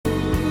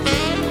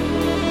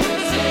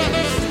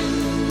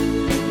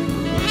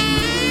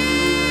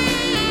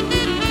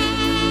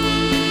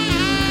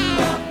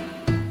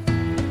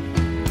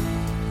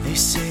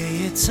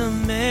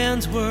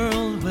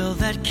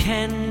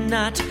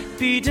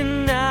be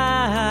denied.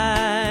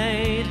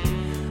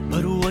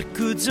 But what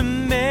good's a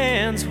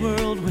man's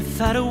world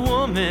without a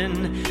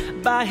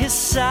woman by his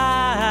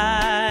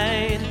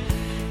side?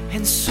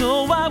 And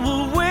so I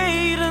will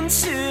wait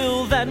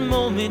until that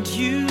moment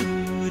you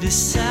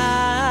decide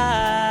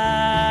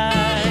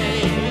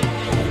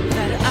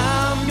that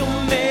I'm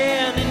your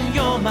man and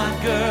you're my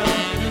girl,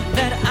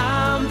 that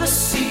I'm the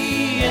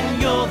sea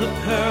and you're the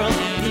pearl.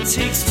 It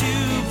takes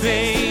two,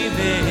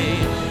 baby,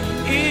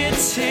 it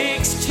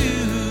takes two.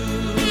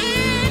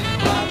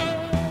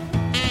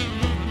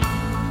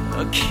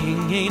 A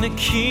king ain't a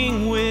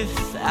king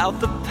without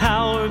the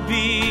power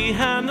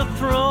behind the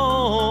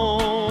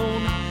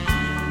throne.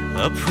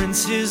 A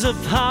prince is a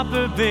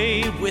pauper,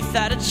 babe,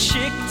 without a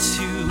chick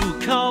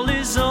to call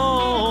his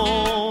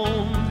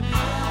own.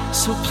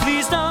 So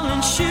please,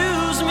 darling,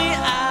 choose me,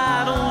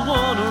 I don't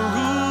wanna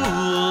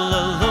rule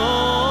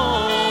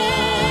alone.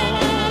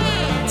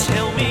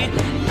 Tell me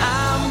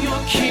I'm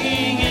your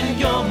king and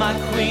you're my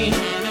queen,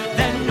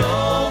 that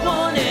no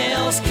one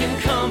else can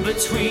come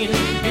between.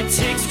 It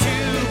takes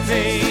two,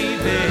 baby,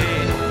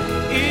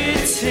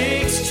 it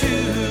takes two.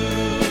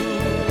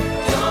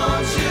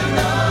 Don't you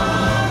know?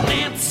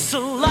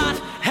 Lancelot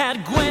had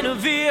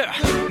Guinevere,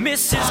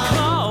 Mrs.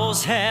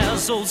 Claus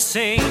has old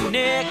Saint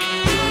Nick,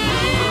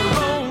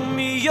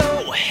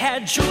 Romeo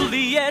had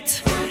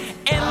Juliet,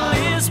 and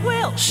Liz,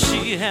 well,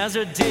 she has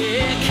her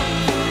dick.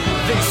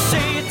 They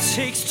say it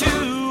takes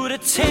two to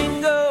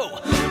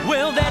tango,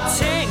 well, that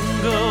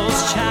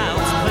tango's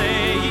child's play.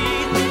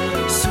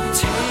 So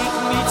take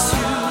me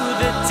to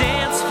the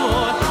dance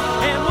floor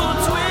and we'll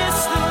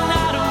twist the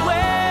night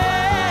away.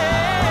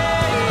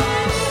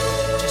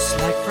 Just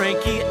like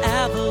Frankie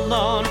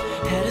Avalon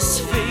had his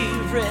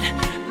favorite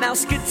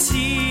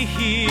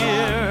Mouseketeer,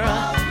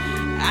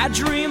 I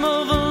dream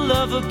of a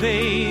lover,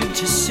 babe,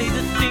 to say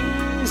the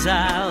things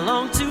I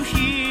long to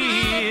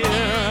hear.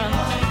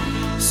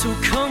 So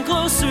come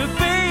closer,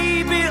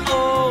 baby,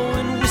 oh,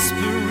 and whisper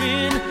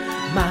in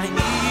my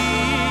ear.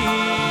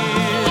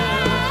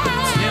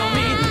 Tell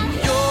me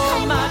you're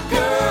my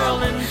girl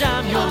and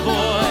I'm your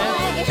boy,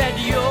 that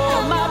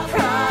you're my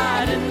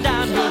pride and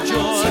I'm your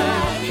joy.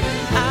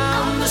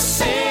 I'm the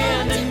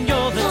sand and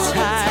you're the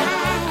tide,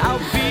 I'll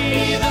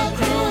be the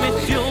groom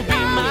if you'll be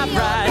my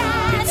bride.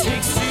 It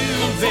takes two,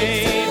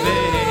 baby,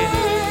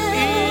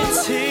 it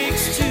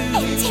takes two.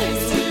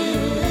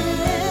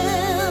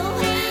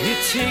 It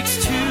takes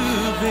two,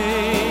 baby.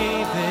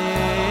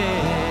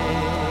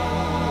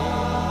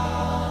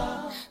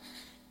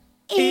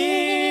 It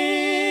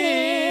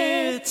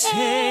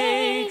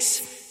takes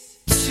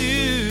two.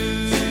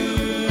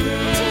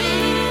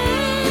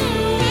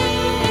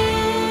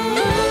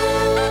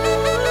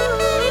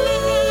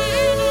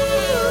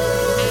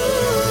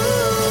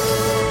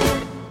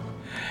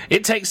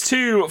 It Takes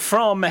Two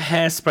from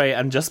Hairspray,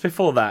 and just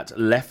before that,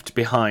 Left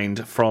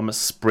Behind from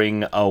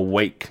Spring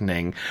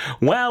Awakening.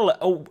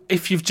 Well,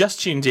 if you've just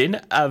tuned in,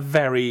 a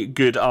very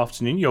good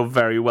afternoon. You're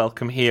very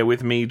welcome here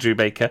with me, Drew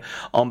Baker,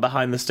 on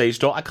Behind the Stage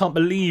Door. I can't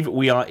believe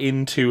we are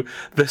into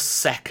the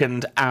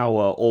second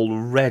hour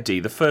already.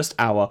 The first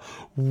hour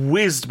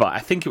whizzed by. I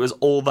think it was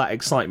all that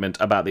excitement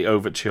about the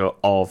overture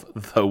of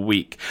the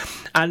week.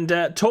 And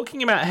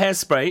talking about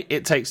Hairspray,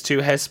 It Takes Two,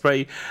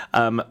 Hairspray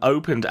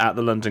opened at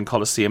the London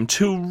Coliseum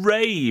to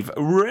rave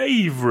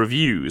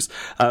reviews.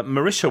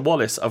 Marisha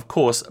Wallace, of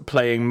course,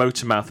 playing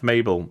Motormouth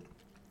Mabel,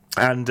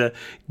 and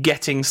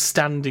getting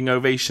standing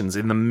ovations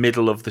in the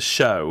middle of the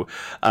show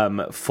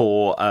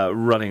for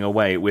running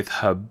away with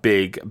her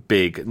big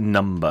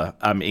number.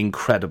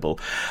 Incredible.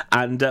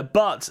 And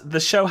but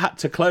the show had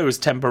to close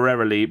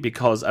temporarily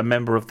because a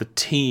member of the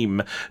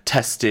team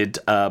tested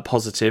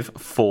positive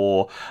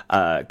for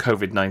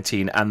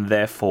COVID-19, and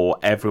therefore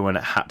everyone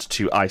had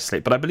to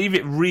isolate. But I believe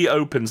it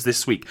reopens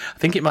this week. I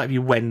think it might be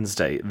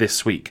Wednesday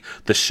this week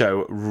the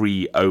show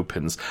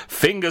reopens.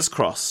 Fingers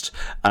crossed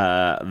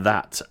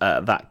that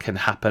can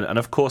happen. And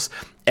of course,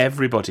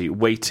 everybody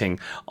waiting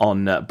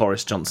on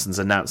Boris Johnson's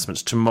announcement.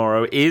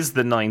 Tomorrow is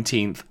the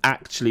 19th,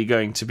 actually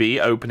going to be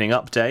opening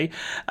up day.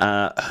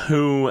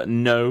 Who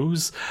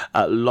knows?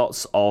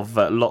 Lots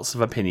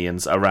of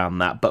opinions around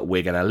that, but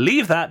we're going to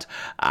leave that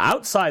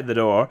outside the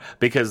door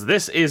because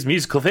this is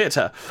musical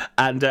theatre,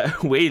 and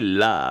we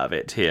love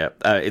it here.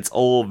 It's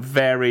all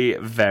very,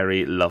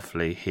 very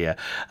lovely here.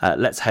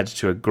 Let's head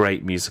to a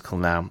great musical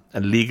now,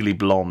 Legally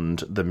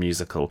Blonde, the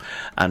musical,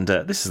 and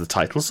this is the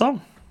title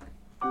song.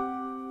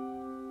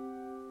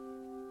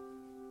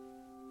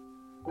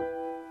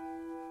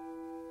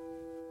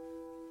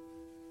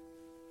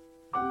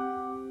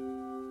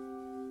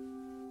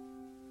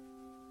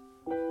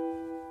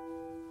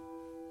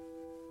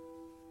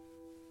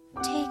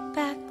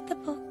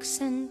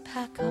 And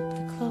pack up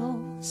the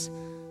clothes,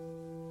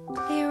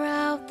 clear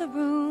out the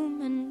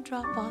room and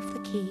drop off the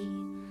key,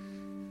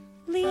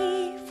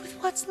 leave with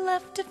what's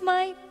left of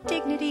my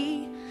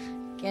dignity,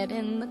 get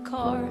in the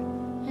car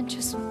and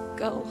just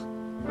go.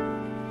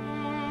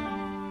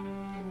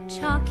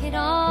 Chalk it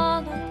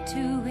all up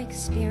to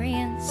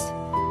experience.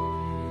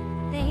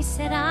 They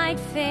said I'd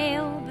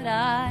fail, but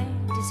I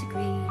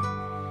disagreed.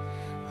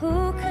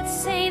 Who could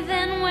say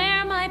then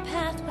where my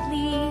path would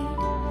lead?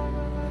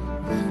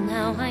 Well,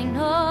 now I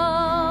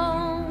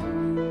know.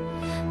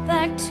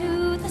 Back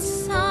to the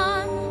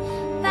sun,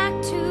 back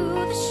to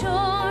the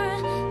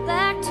shore,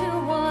 back to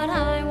what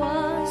I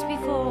was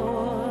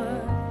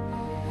before.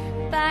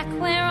 Back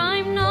where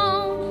I'm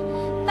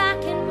known,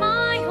 back in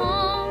my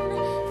own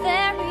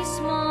very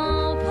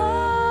small pond.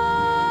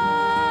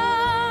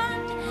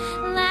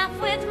 Laugh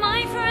with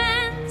my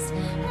friends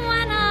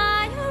when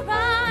I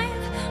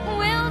arrive.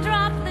 We'll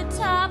drop the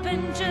top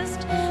and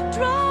just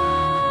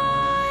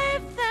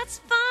drive. That's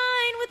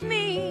fine with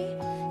me.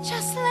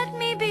 Just let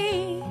me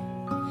be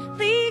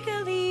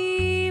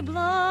legally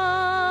blonde.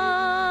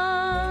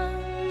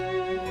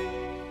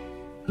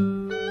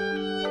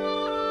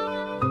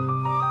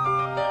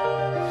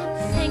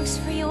 Thanks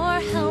for your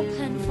help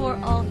and for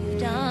all you've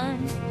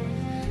done.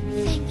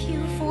 Thank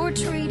you for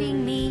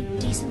treating me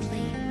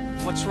decently.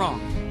 What's wrong?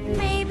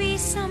 Maybe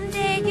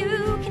someday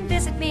you can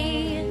visit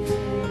me.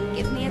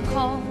 Give me a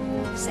call,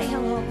 say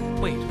hello.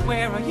 Wait,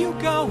 where are you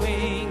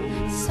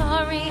going?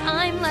 Sorry,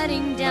 I'm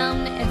letting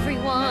down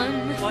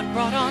everyone. What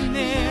brought on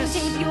this?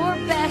 You did your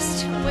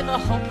best with a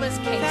hopeless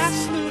case.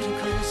 That's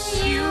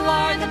ludicrous. You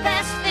are the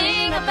best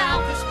thing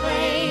about this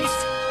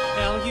place.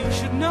 Well, you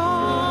should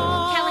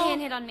know. Callahan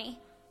hit on me.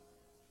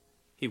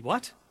 He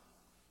what?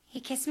 He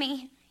kissed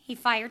me. He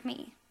fired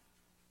me.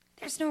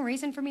 There's no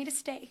reason for me to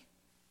stay.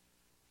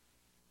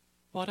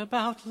 What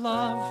about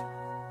love?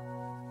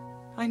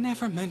 I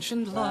never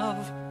mentioned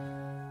love.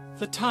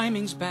 The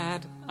timing's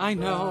bad, I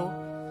know.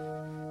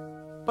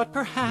 But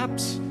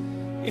perhaps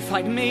if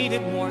I'd made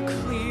it more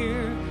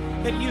clear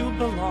that you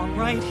belong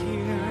right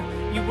here,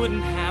 you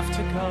wouldn't have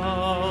to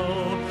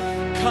go.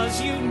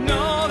 'Cause you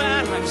know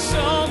that I'm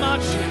so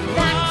much in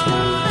Back to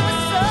love. the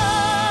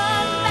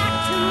sun, back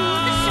to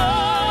the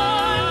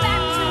shore,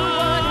 back to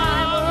what I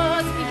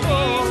was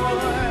before.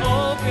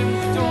 Open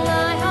the door.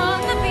 Lie on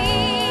the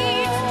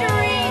beach,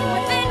 dream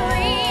within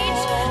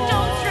reach.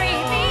 Don't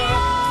treat me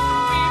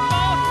We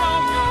both know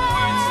you're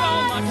worth so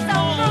much Some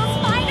more. girls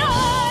fight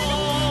hard,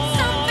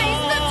 some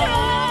face the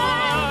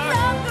charm.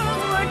 Some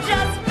girls were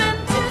just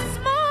meant to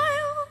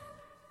smile.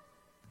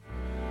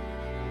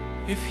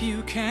 If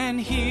you can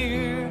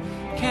hear,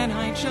 can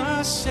I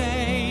just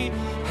say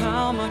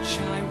how much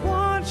I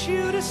want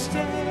you to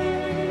stay?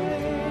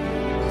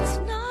 It's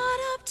not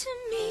up to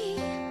me,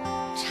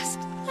 just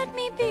let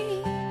me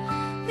be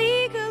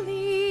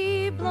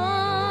legally I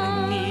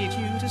blonde. need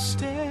you to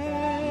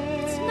stay.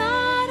 It's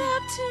not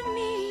up to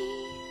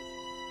me,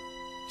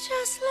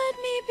 just let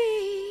me be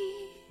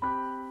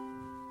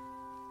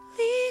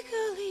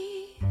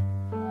legally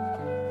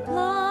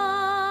blonde.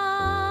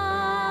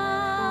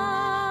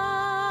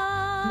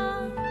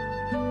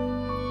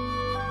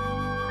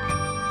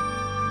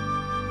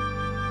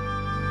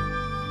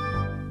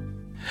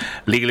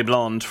 Legally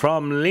Blonde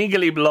from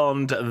Legally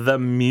Blonde, the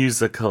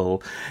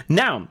musical.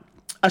 Now,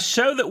 a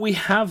show that we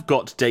have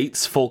got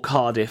dates for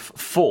Cardiff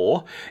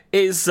for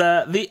is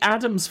The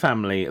Addams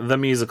Family, the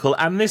musical.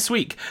 And this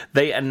week,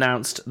 they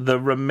announced the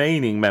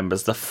remaining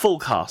members. The full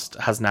cast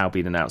has now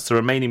been announced. The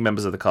remaining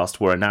members of the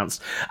cast were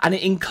announced. And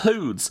it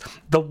includes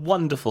the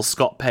wonderful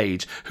Scott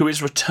Page, who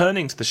is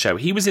returning to the show.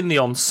 He was in the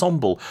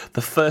ensemble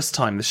the first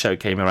time the show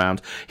came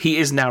around. He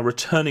is now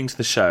returning to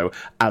the show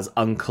as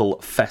Uncle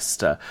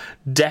Fester.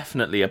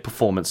 Definitely a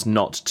performance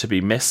not to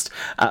be missed.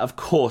 Of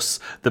course,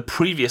 the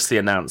previously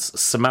announced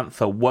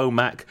Samantha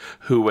Womack,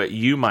 who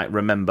you might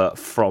remember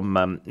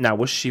from... now,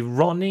 was she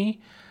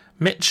Ronnie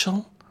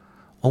Mitchell?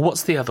 Or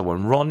what's the other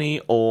one? Ronnie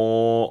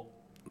or...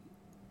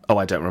 Oh,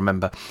 I don't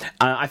remember.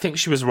 I think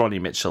she was Ronnie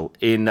Mitchell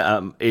in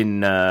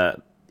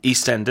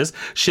EastEnders.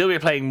 She'll be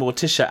playing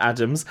Morticia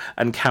Addams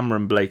and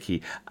Cameron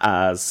Blakely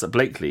as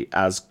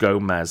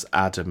Gomez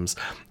Addams.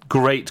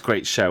 Great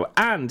show.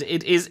 And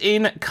it is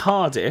in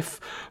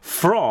Cardiff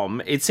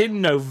it's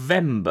in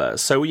November,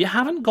 so you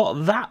haven't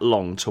got that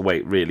long to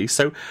wait, really.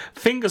 So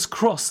fingers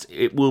crossed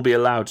it will be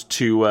allowed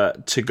to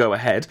go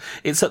ahead.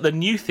 It's at the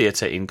New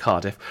Theatre in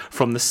Cardiff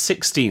from the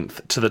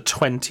 16th to the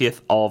 20th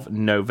of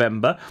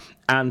November.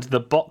 And the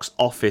box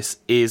office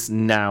is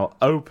now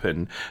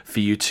open for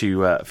you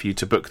to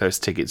book those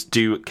tickets.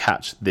 Do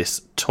catch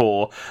this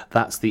tour.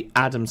 That's The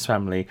Addams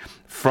Family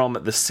from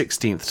the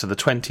 16th to the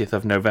 20th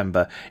of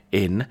November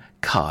in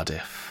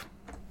Cardiff.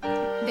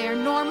 They're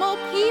normal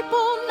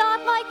people,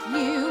 not like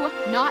you,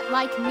 not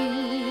like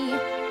me.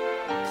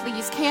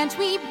 Please, can't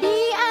we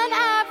be an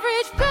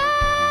average family?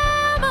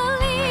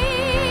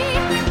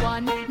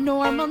 One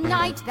normal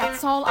night,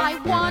 that's all I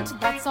want,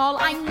 that's all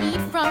I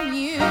need from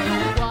you.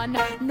 One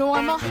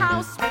normal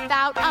house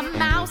without a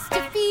mouse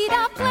to feed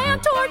a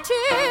plant or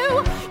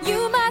two.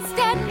 You must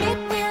admit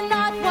we're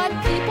not what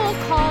people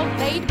call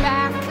laid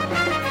back.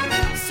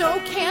 So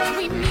can't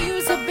we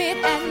muse a bit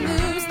and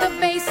lose the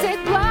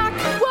basic black?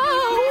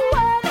 Whoa,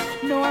 one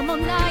normal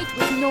night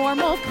with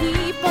normal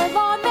people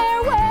on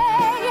their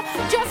way.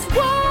 Just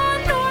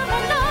one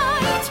normal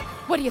night.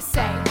 What do you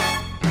say?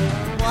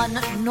 One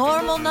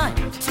normal night.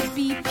 To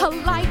be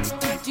polite,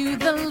 to do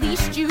the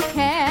least you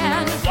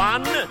can.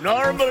 One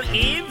normal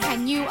Eve?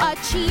 Can you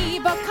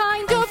achieve a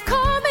kind of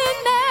common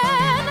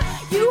man?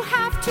 You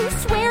have to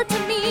swear to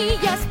me,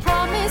 yes,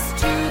 promise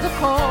to the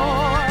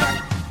core.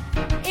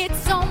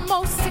 It's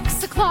almost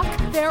 6 o'clock,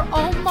 they're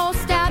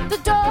almost at the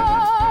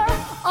door.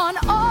 On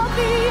all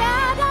the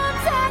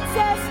Addams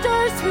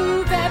ancestors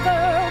who've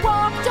ever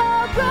walked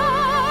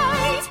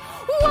upright,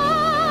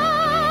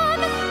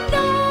 one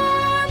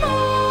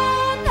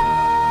normal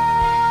night.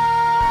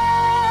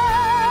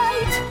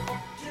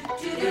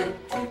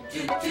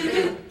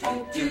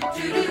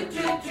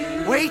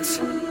 Wait!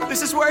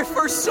 This is where I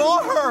first saw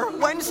her!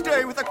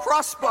 Wednesday with a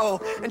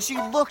crossbow, and she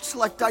looked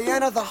like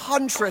Diana the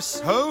Huntress.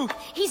 Who?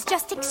 He's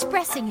just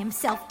expressing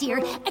himself,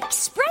 dear.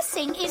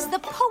 Expressing is the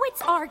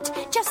poet's art.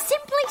 Just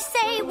simply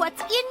say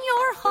what's in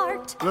your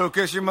heart.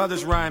 Lucas, your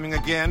mother's rhyming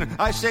again.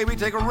 I say we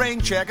take a rain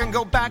check and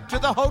go back to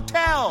the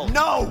hotel.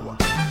 No!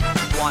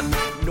 One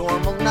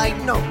normal night,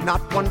 no,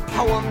 not one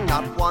poem,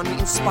 not one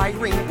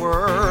inspiring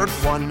word.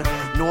 One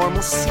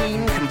normal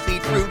scene,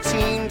 complete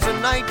routine.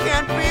 Tonight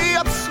can't be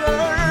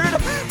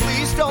absurd.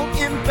 Please don't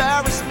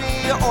embarrass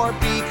me or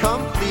be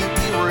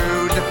completely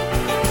rude.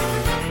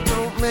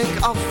 Don't make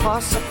a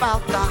fuss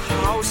about the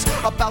house,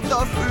 about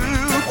the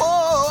food.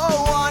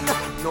 Oh, one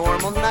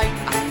normal night,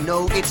 I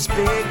know it's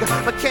big,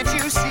 but can't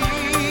you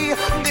see?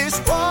 This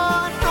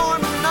one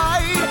normal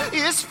night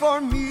is for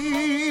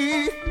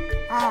me.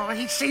 Oh,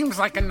 he seems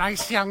like a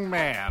nice young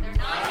man.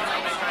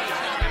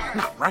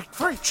 Not right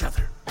for each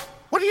other.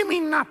 What do you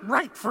mean, not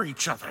right for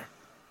each other?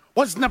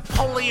 Was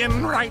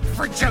Napoleon right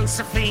for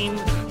Josephine?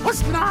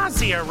 Was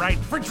nausea right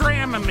for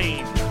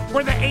Dramamine?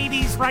 Were the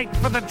 80s right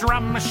for the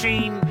drum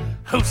machine?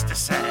 Who's to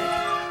say?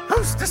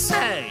 Who's to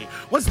say?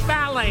 Was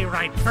ballet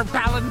right for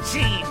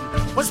Balanchine?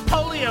 Was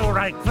polio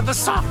right for the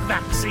soft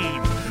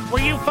vaccine? Were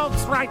you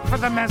folks right for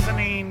the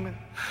mezzanine?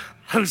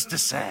 Who's to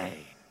say?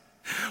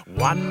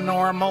 One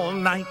normal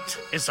night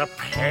is a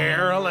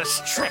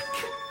perilous trick.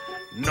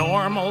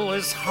 Normal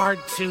is hard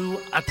to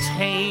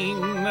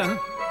attain.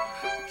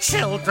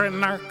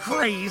 Children are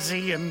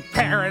crazy and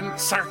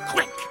parents are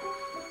quick.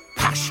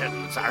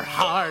 Passions are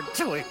hard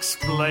to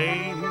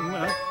explain.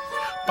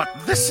 But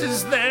this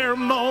is their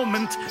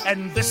moment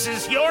and this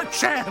is your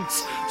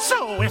chance.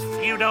 So if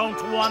you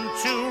don't want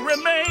to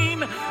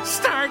remain,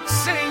 start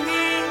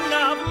singing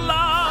of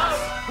love,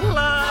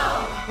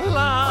 love,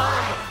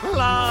 love,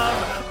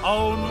 love.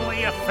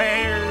 Only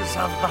affairs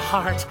of the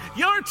heart.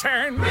 Your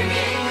turn. Bringing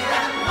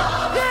them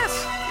love.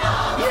 Yes.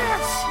 Love.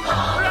 Yes.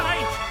 Love.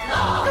 Right.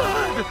 Love.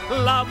 Good.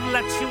 Love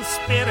lets you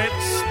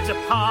spirits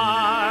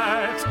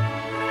depart.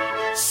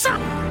 So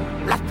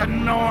let the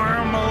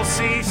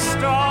normalcy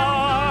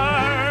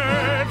start.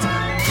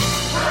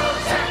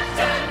 Protect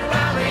and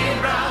rally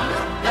round.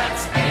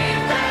 Let's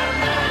aid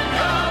them in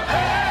your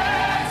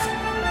beds.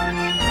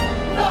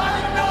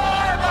 One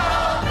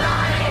normal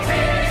night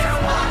is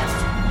what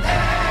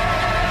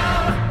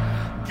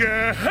they'll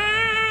get.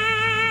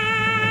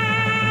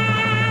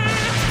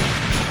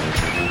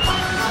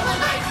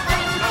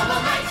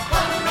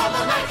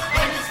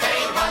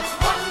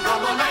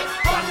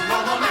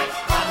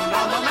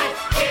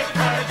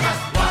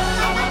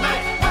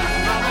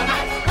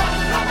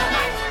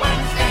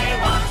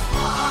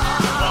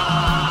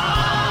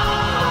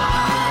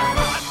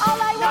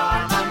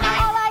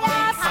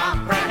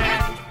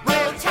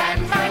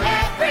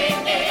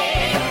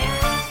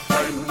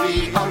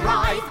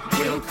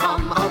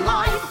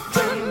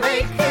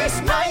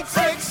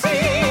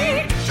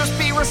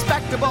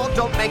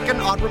 Don't make an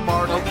odd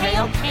remark. Okay.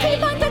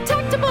 Keep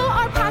undetectable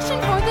our passion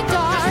for the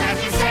dark. Just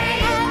as you say.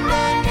 And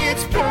then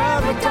it's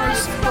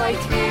paradise right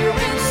here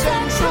in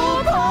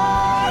Central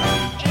Park.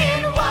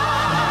 In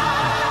one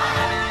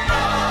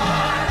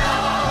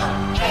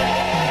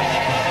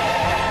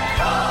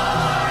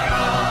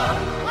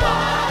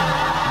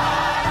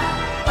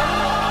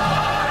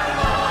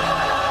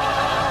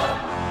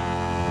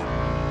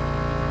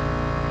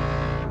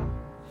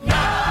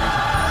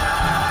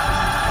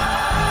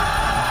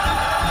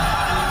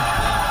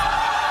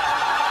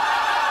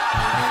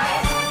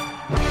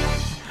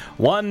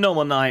normal One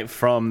Normal Night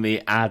from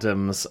the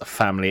Addams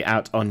Family,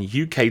 out on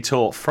UK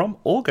tour from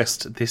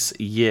August this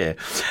year.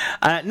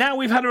 Now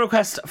we've had a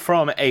request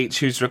from H,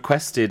 who's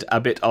requested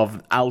a bit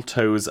of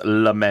Alto's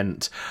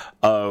Lament.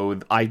 Oh,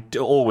 I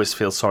always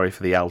feel sorry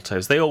for the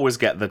altos. They always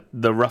get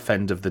the rough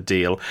end of the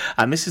deal.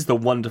 And this is the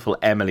wonderful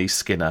Emily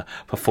Skinner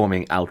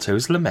performing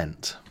Alto's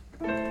Lament.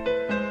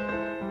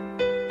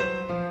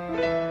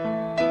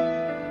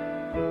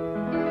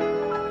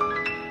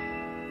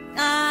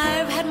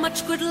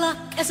 Much good luck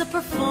as a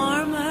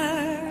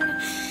performer.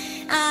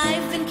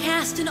 I've been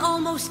cast in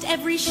almost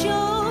every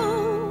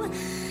show.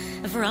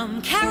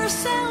 From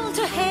Carousel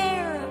to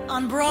Hair,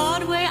 on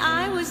Broadway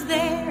I was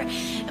there.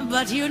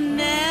 But you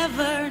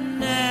never,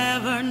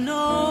 never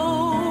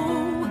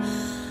know.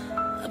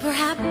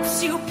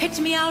 Perhaps you picked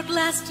me out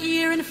last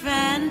year in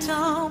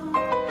Phantom,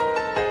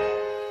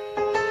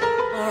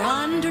 or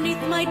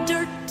underneath my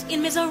dirt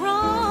in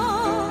Miserable.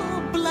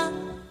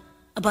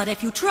 But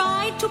if you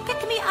tried to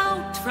pick me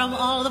out from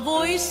all the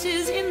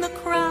voices in the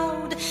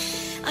crowd,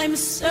 I'm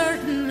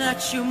certain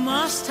that you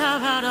must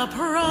have had a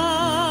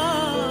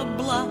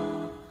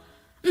problem.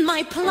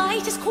 My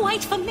plight is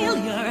quite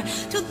familiar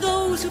to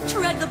those who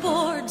tread the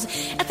boards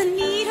at the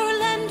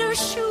Niederländer,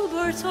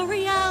 Schubert, or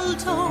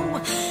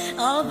Rialto.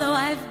 Although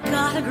I've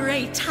got a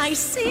great high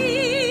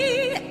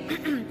C.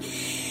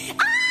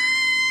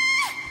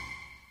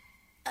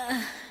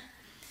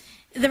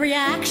 The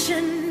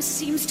reaction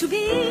seems to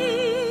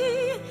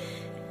be,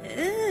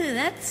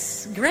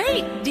 that's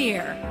great,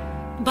 dear.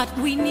 But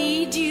we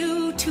need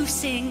you to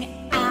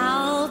sing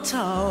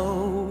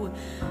alto.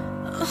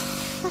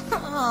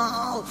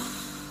 Oh,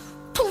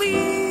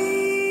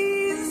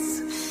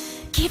 please,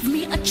 give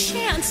me a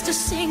chance to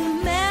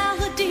sing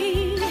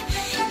melody.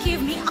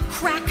 Give me a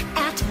crack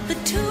at the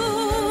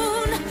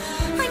tune.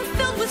 I'm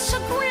filled with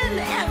chagrin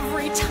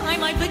every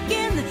time I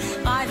begin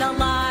by the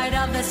light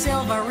of the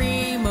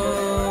silvery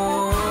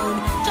moon.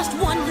 Just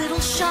one little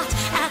shot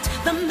at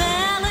the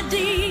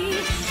melody.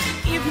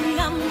 Give me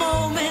a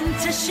moment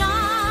to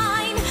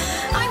shine.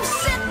 I'm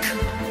sick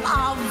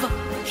of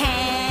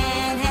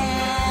can't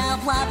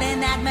help loving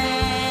that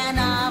man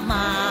of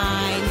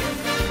mine.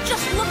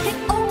 Just look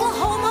at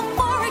Oklahoma,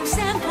 for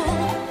example,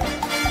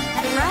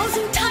 that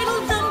rousing title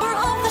number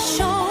of the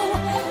show.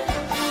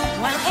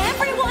 While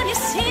everyone is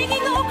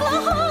singing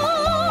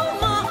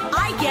Oklahoma,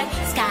 I get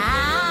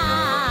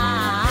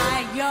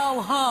sky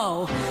yo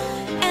ho.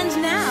 And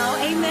now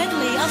a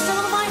medley of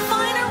some of my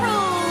finer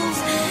roles.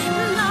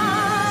 The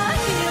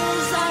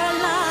hills are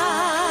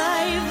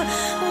alive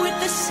with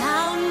the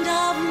sound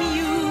of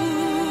music.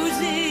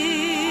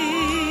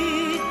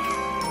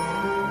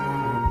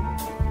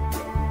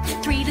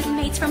 3 little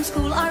maids from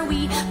school are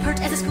we,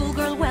 pert as a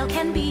schoolgirl well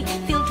can be,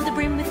 filled to the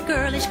brim with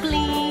girlish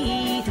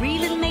glee. 3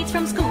 little maids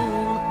from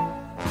school.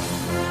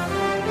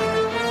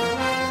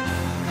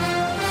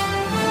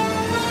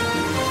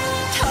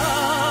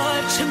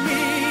 Touch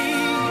me.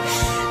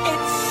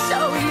 It's so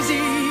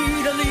easy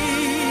to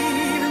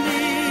leave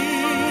me.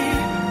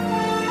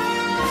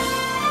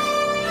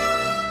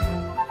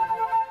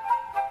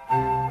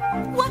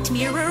 What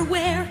mirror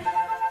where?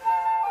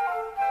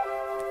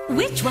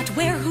 Which, what,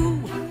 where, who?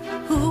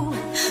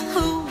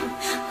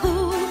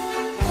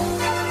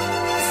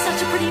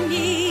 Such a pretty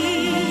me.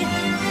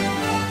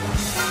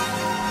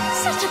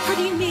 Such a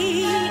pretty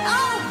me.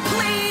 Oh,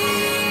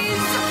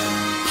 please,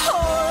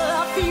 pull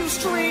a few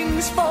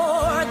strings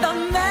for the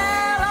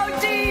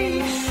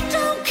melody.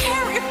 Don't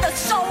care if the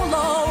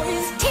solo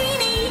is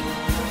teeny.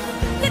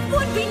 It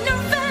would be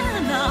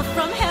nirvana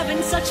from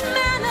heaven, such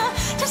manna,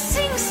 to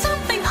sing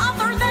something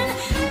other than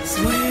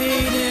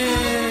sweetie.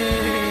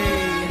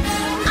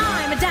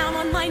 I'm down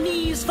on my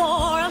knees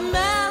for a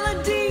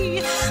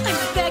melody. I'm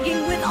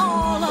begging with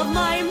all of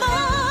my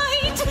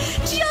might.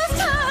 Just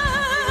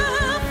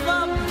half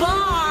a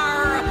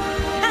bar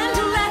and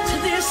let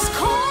this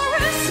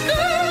chorus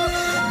girl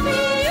be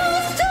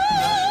your star.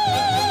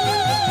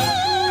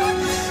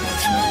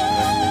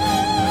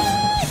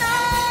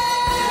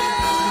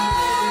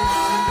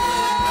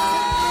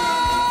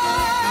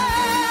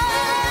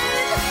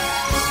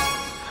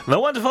 The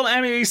wonderful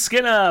Emily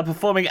Skinner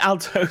performing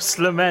Alto's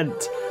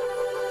Lament.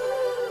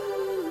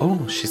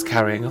 Oh, she's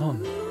carrying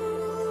on.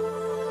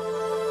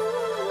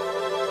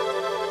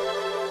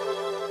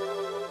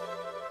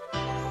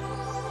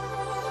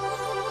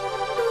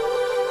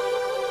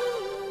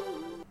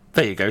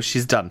 There you go,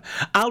 she's done.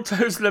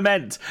 Alto's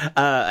Lament.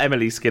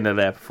 Emily Skinner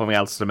there performing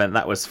Alto's Lament.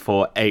 That was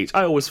for 8.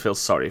 I always feel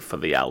sorry for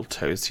the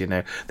altos, you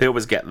know. They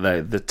always get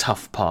the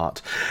tough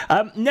part.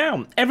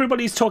 Now,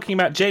 everybody's talking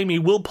about Jamie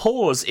will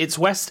pause its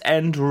West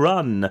End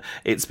run.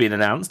 It's been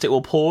announced. It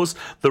will pause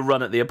the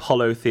run at the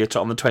Apollo Theatre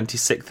on the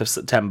 26th of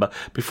September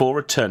before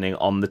returning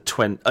on the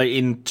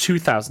in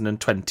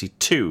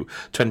 2022.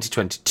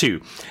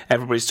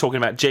 Everybody's talking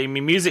about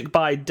Jamie. Music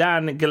by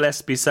Dan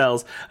Gillespie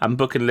Sells and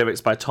book and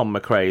lyrics by Tom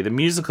McRae. The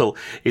musical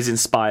is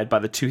inspired by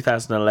the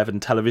 2011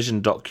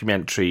 television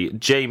documentary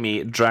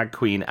Jamie, Drag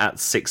Queen at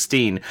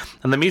 16,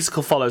 and the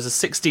musical follows a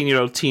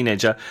 16-year-old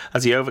teenager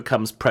as he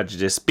overcomes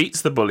prejudice,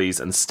 beats the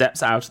bullies, and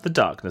steps out of the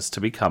darkness to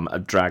become a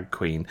drag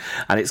queen.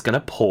 And it's going to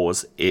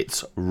pause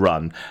its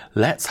run.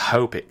 Let's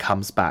hope it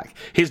comes back.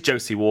 Here's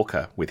Josie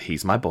Walker with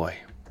He's My Boy.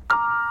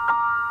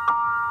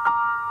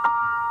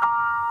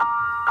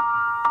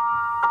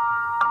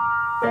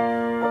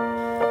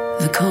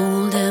 The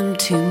cold,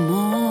 empty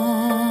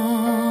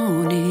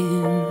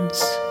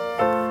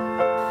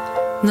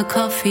the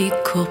coffee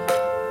cup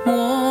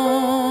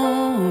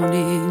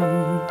warnings,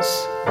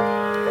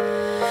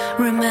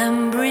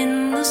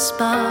 remembering the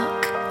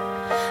spark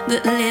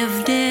that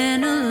lived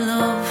in a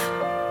love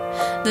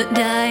that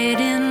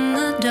died in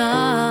the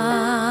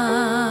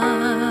dark.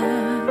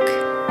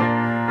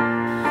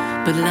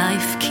 But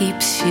life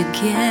keeps you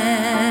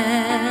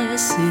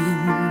guessing.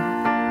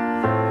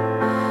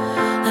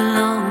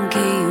 Along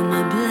came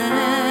a blessing.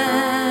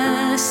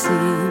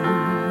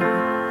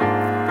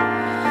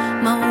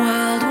 My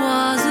world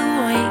was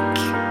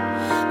awake,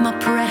 my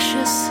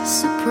precious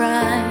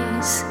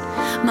surprise.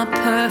 my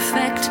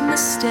perfect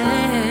mistake.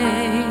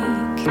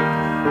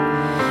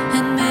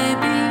 And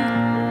maybe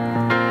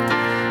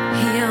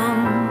he'll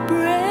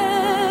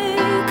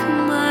break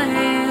my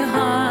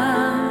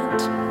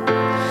heart,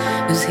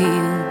 as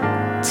he'll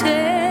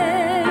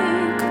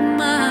take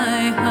my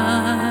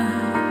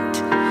heart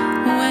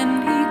when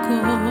he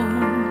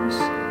goes.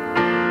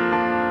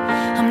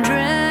 I'm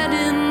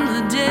dreading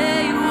the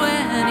day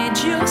when he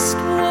just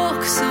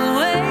walks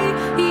away.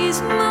 He's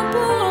my boy,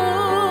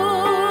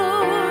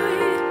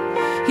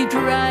 he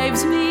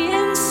drives me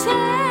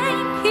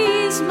insane.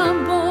 He's my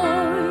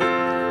boy,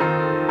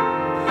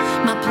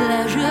 my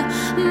pleasure,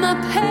 my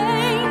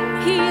pain.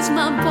 He's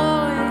my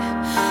boy.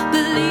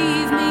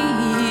 Believe me,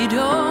 he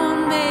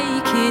don't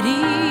make it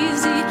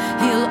easy.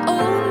 He'll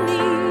own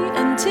me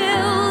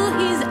until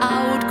he's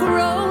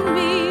outgrown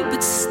me,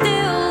 but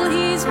still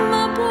he's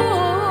my boy.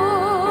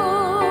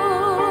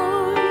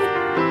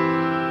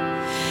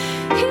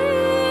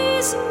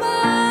 He's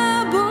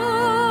my boy.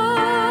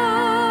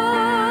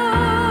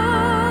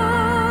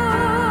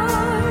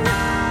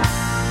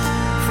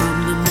 From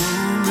the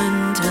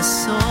moment I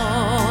saw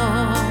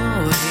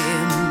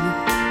him,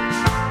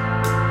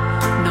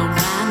 no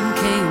man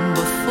came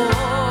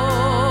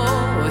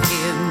before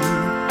him.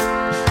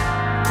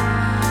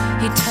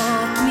 He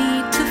taught me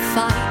to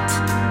fight,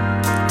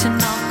 to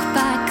knock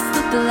back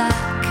the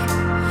black,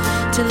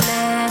 to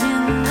let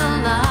in the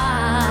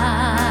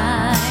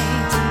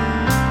light.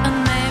 And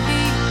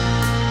maybe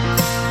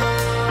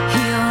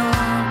he'll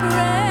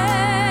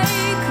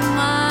break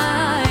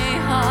my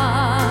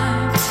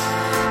heart,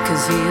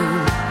 'cause he'll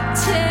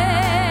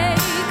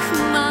take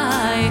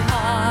my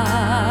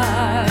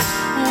heart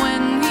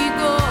when he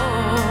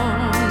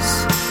goes.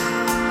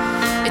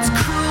 It's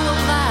cruel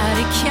that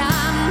he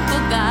can,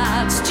 but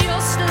that's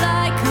just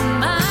like a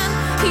man.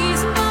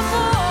 He's my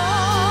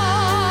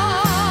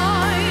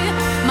boy,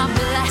 my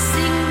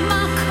blessing,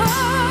 my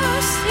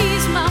curse.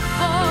 He's my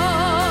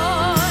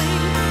boy,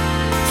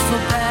 for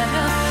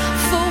better,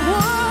 for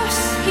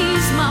worse.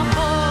 He's my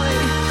boy.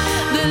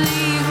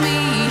 Believe me,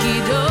 he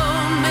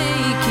don't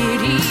make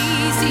it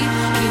easy.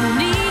 He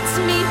needs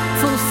me,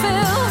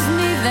 fulfills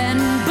me, then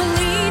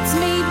bleeds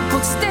me,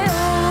 but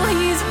still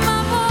he's my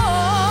boy.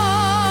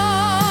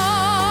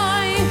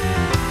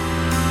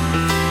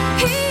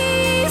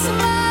 He's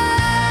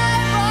my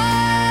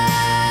boy.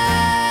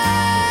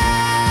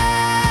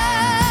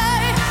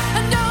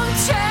 And don't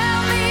tell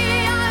me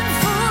I'm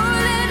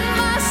fooling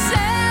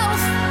myself,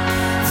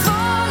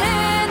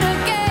 falling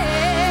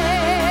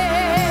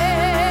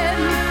again.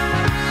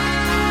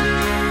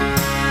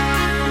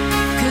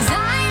 'Cause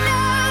I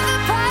know the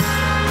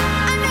pattern,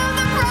 I know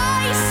the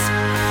price,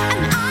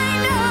 and I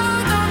know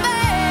the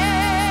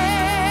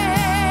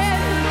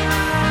man.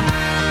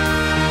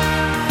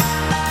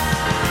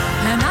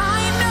 And I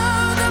know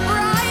the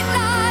bright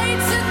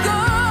lights are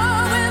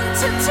going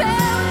to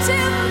tempt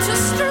him to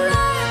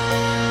strike.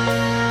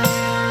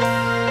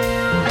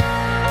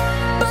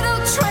 But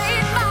I'll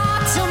trade my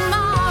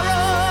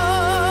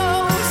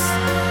tomorrows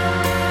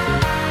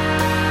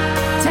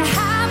to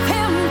have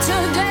him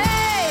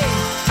today.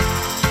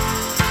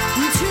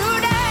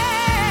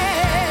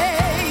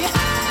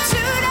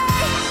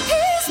 Today,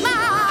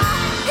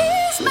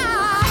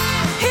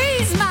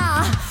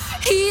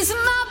 he's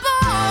my boy.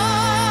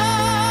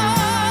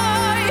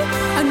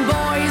 And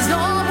boys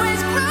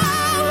always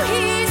grow.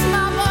 He's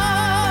my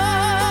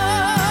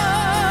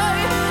boy.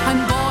 And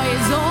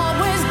boys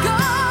always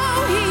go.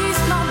 He's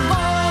my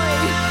boy.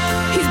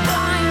 He's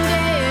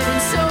blinded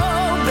and so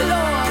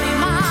bloody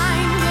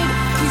minded.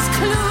 He's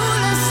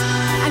clueless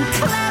and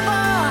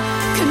clever,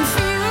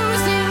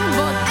 confusing,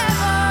 but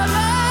ever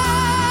my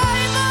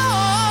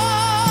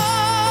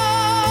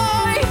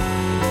boy.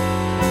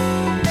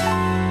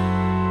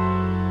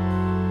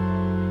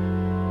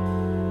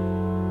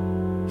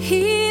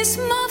 He's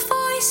my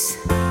voice,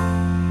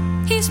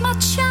 he's my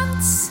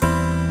chance,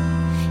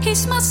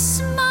 he's my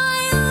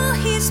smile,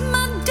 he's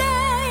my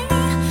day,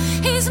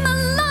 he's my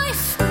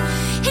life,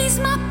 he's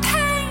my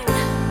pain,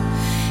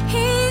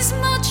 he's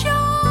my joy.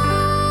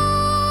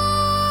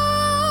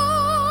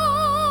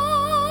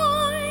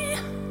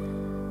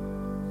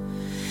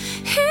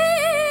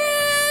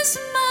 He's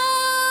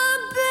my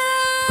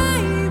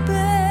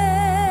baby.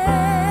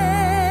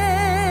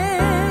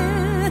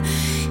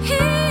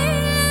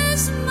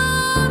 He's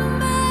my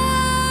man.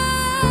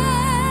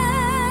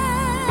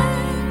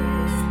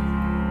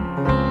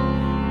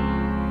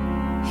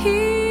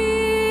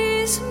 He's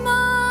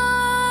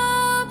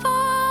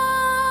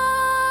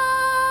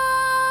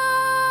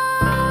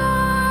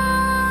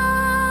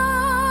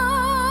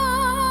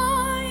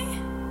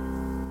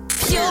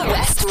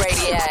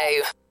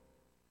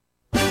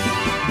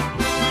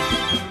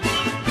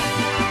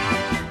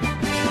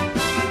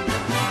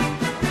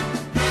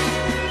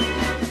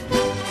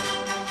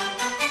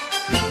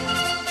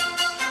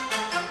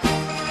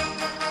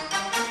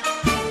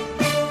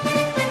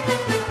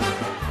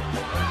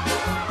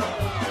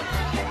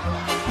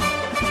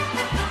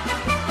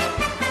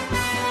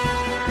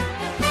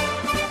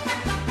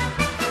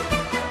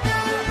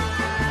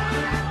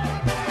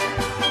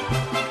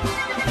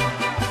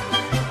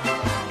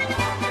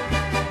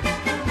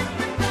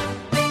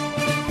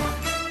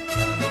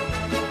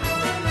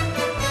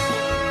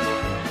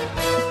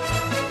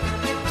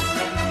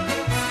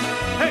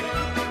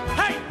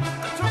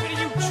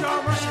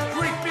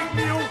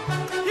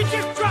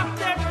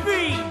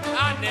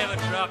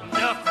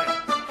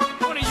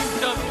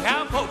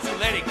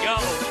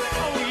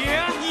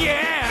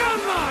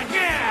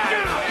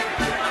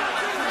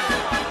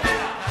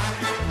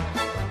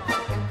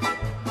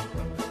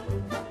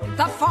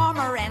The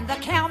farmer and the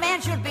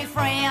cowman should be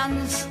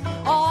friends.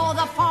 Oh,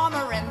 the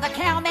farmer and the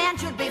cowman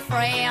should be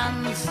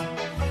friends.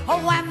 Oh,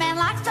 one man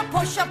likes to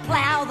push a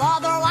plow, the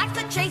other likes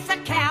to chase a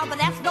cow, but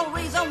that's no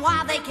reason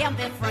why they can't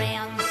be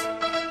friends.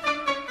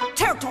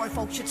 Territory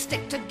folks should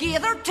stick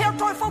together,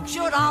 territory folks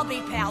should all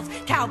be pals.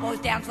 Cowboys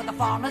dance with the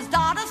farmers'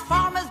 daughters,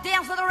 farmers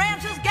dance with the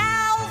ranchers'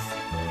 gals.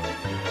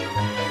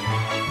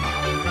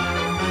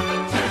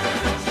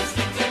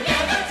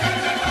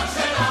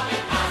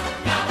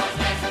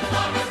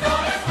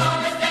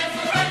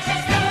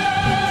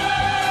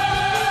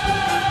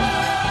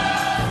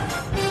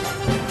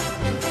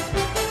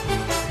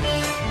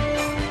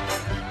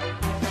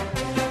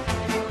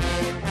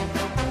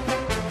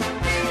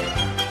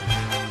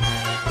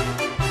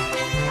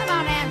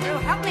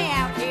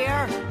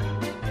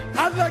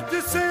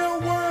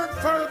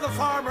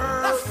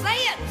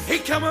 He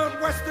come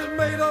out west and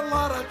made a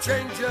lot of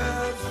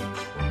changes.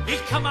 He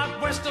come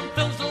out west and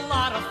built a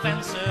lot of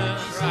fences.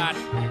 Right.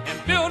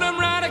 And built them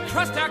right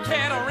across our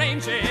cattle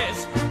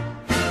ranges.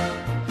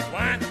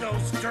 Why don't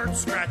those dirt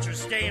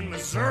scratchers stay in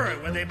Missouri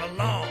where they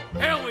belong?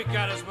 Hell, we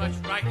got as much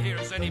right here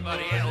as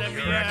anybody else.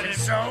 You reckon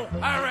so?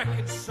 I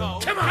reckon so.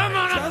 Come on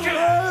up,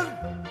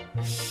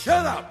 gentlemen,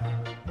 shut up.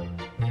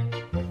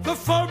 The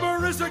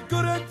farmer is a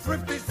good and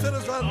thrifty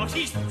citizen. Oh,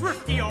 he's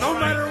thrifty, all no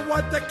right. matter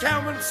what the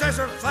cowman says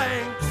or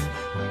thinks.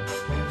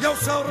 You'll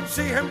seldom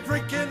see him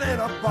drinking in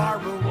a bar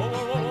room. Whoa,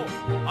 whoa, whoa,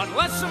 whoa.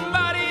 Unless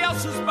somebody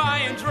else is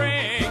buying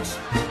drinks.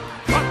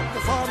 But the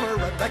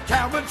farmer and the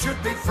cowman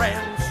should be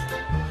friends.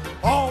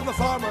 All the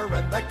farmer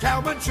and the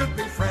cowman should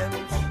be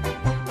friends.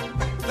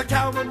 The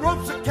cowman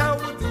ropes a cow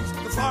with these.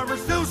 The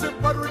farmer's losing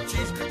butter and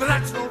cheese. But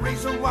that's no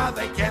reason why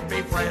they can't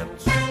be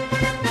friends.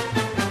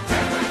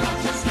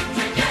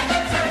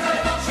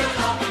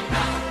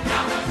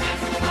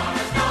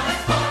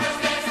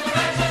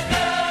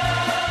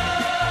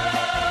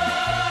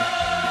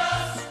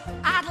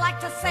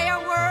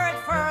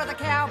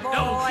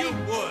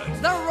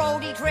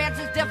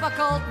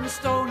 Difficult and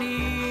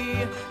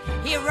stony.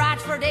 He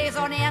rides for days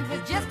on end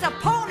with just a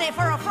pony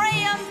for a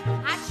friend.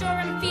 I sure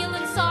am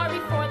feeling sorry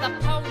for the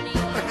pony.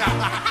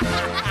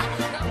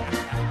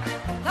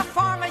 The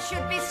farmer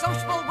should be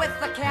sociable with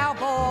the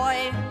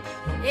cowboy.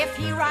 If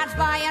he rides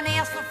by and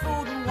asks for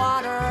food and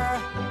water,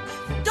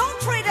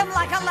 don't treat him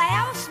like a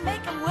louse,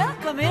 make him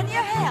welcome in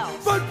your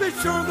house. But be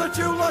sure that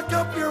you lock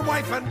up your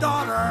wife and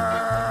daughter.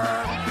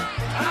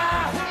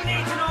 Who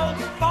needs an old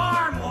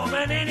farm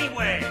woman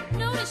anyway?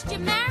 Noticed you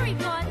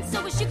married one,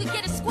 so wish you could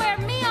get a square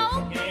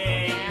meal.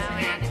 Hey, you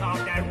can't talk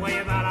that way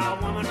about our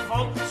woman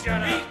folk.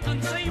 Shut up. He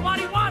can say what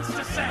he wants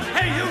to say.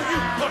 Hey, you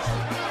push.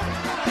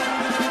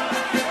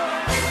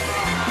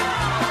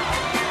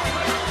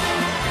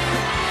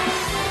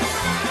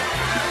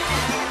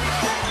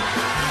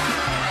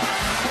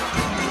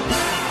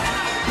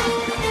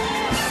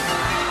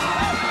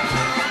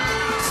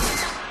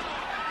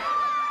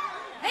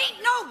 Ain't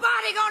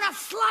nobody gonna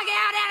slug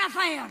out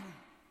anything.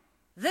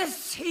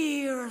 This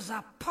here's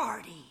a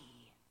party.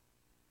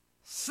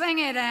 Sing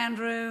it,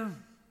 Andrew.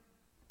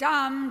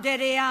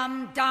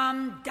 Dum-diddy-um,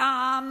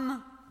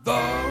 dum-dum.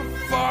 The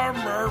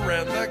farmer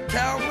and the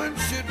cowman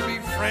should be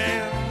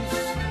friends.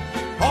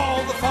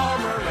 All the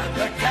farmer and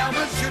the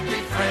cowman should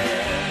be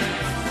friends.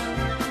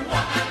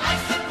 One man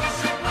likes to push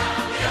a plow,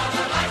 the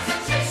other likes to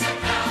chase a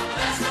cow.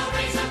 There's no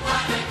reason why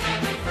they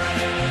can't be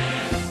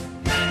friends.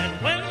 And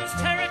when his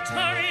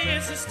territory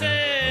is a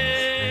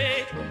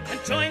state and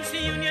joins the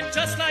union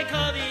just like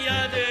all the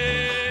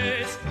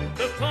others,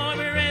 the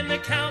farmer and the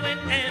cowman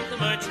and the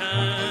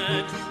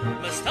merchant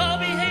must all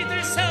behave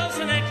themselves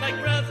and act like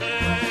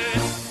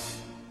brothers.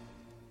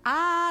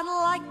 I'd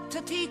like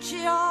to teach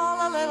you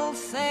all a little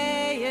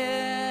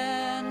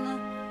saying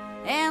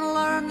and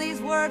learn these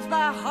words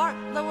by heart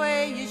the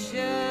way you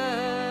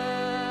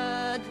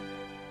should.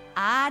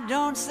 I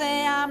don't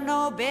say I'm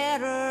no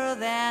better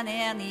than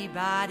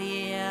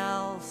anybody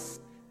else,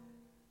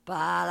 but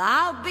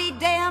I'll be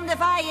damned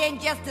if I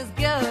ain't just as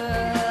good.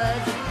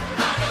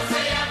 I don't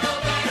say I'm no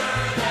better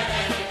than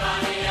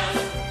anybody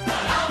else,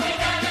 but I'll be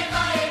damned if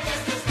I ain't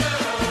just as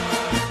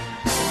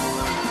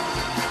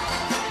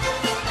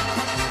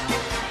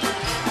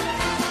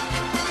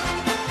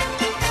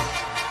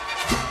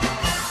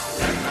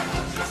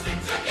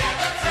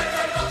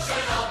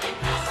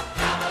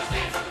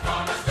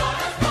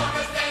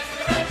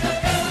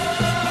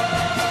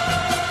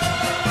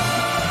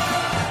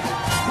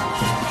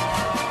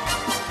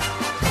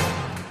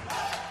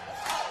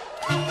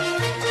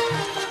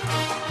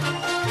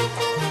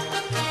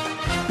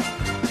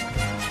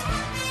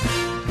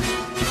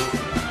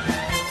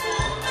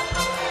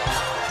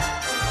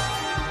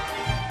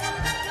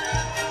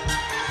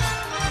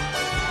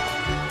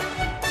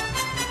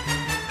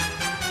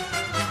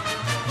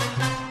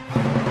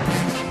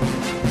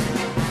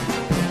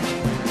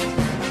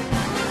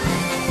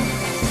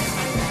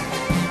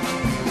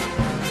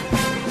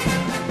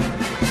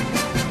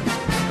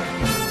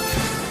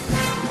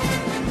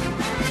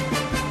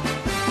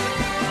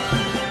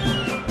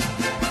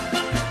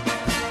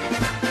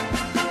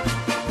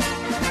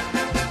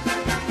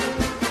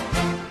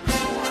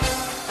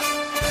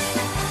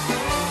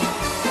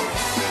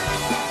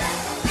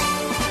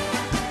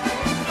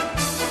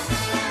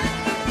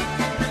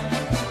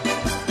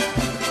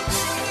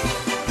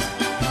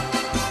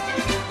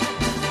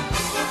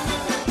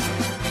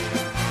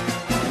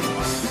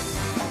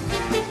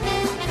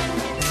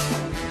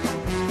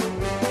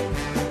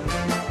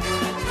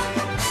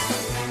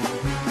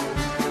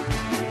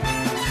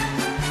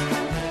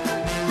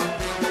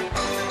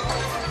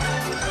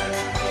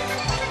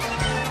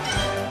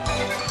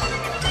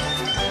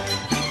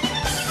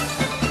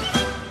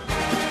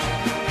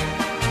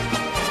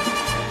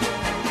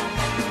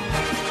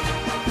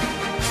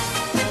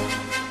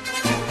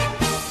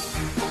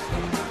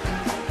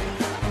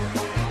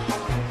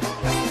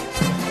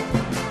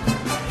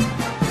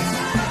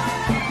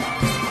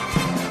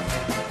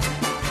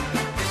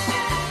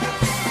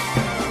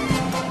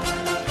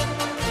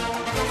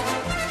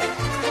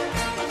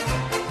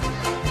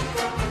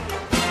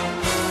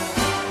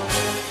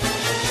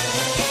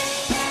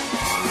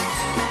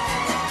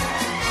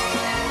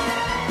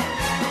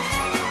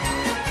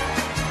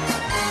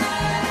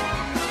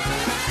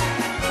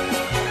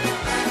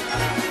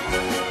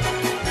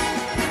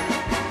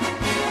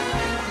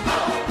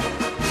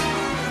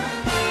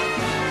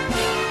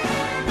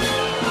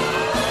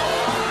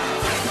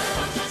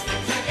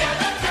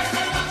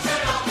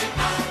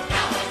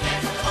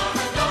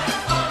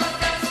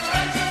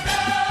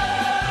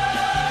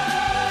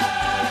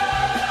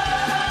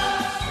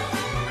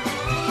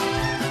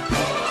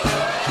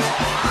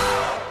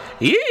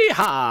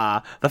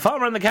Yeehaw! The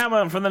Farmer and the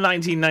Cowman from the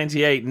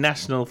 1998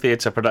 National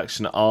Theatre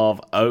production of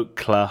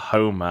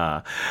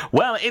Oklahoma.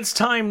 Well, it's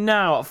time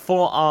now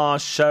for our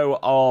show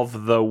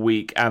of the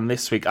week, and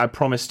this week I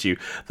promised you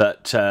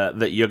that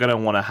that you're going to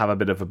want to have a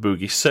bit of a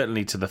boogie,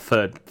 certainly to the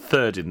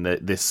third in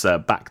this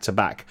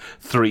back-to-back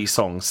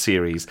 3-song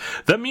series.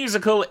 The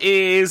musical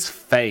is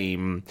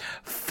Fame,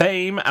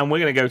 and we're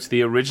going to go to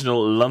the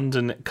original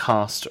London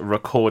cast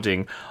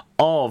recording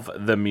of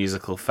the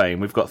musical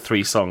Fame. We've got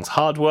 3 songs: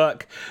 Hard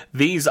Work,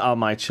 These Are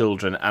My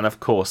Children, and of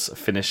course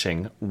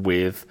finishing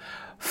with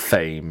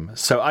Fame.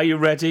 So are you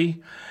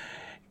ready?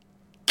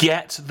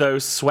 Get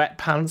those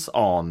sweatpants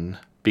on,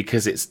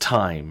 because it's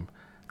time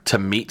to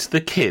meet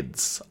the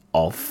kids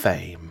of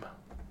Fame.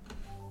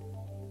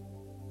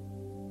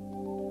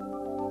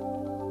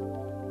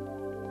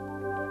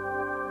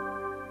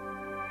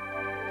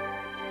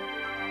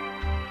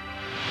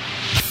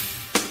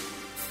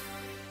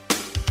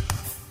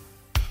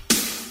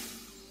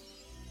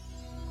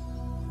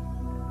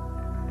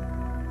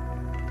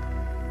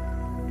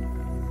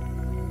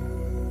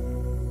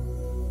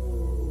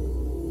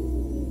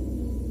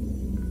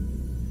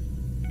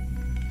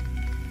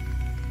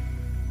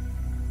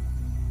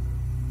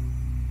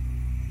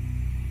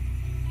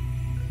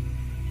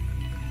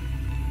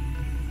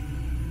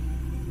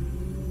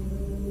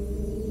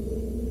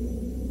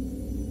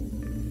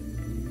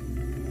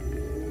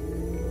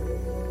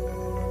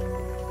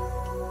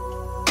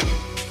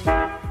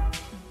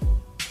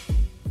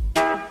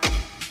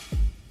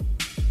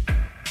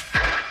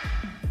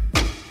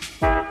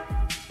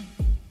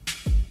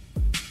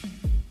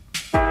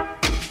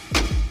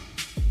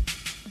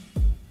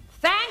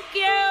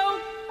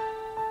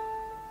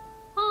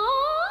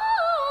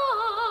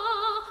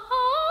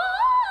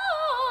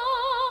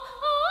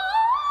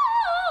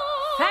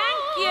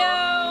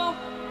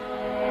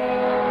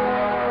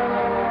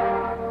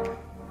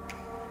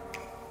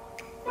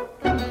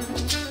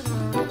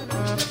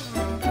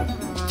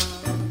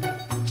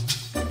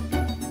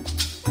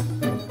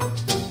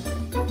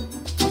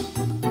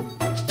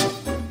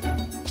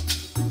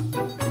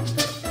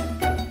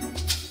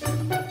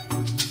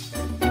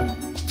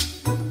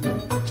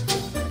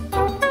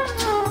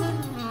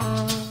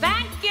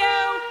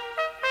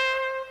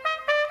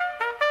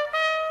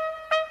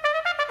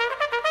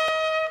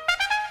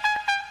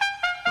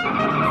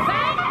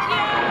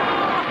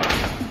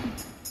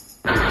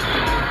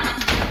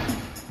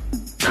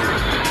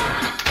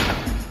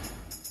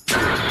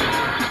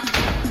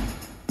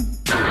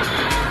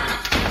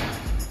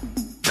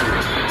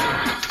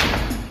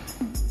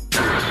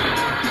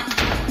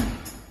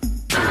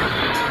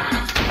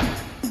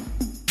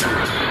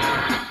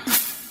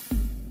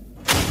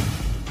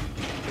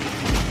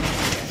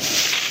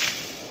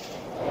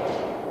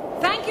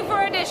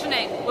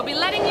 We'll be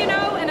letting you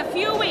know in a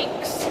few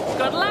weeks.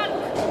 Good luck.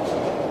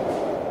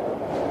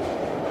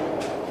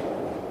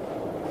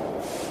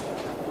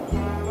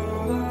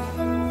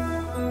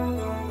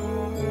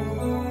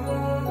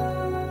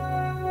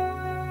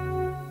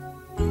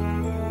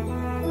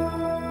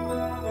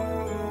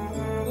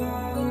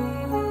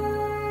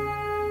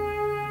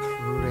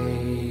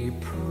 Pray,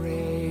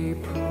 pray,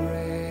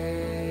 pray.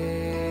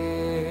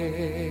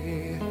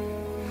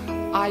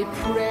 I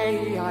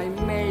pray I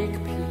make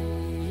peace.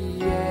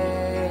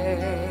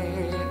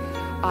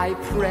 I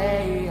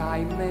pray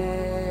I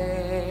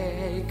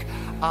make.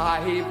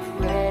 I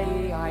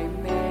pray I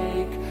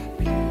make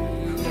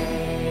peace.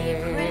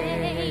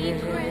 Pray,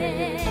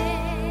 pray.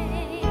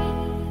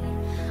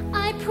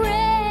 I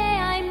pray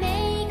I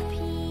make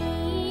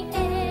peace.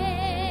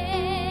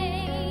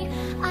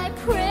 I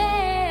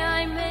pray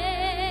I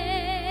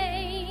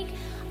make.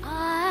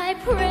 I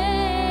pray.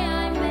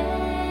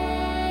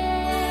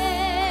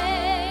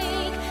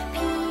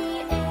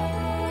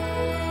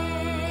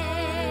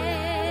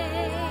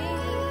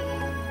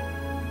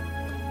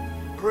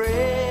 Pray,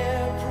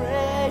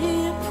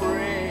 pray,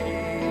 pray.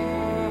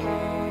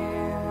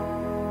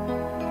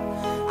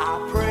 I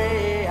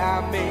pray I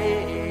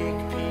make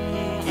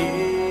peace.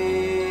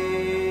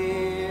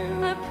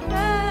 I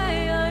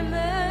pray I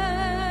make.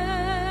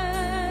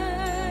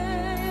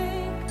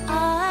 I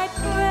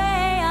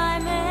pray I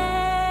make.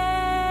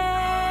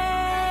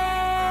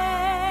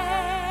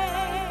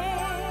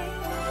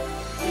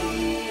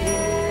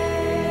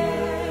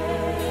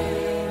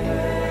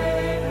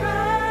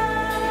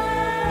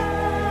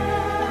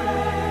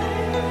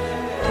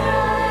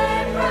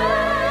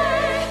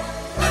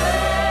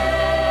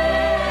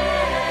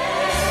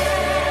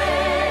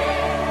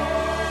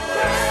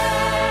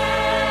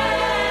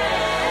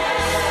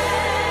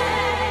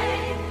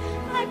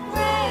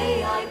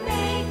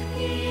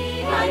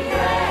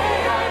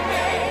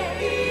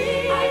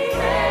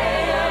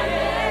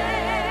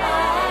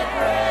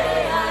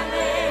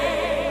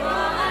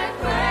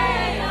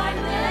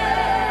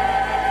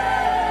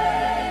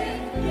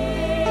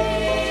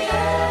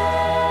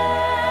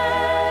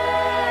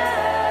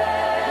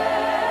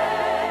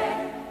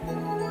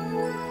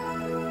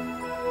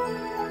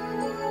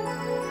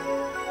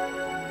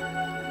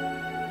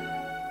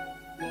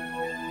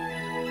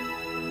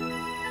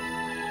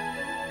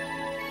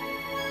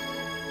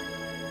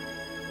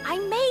 I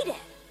made it!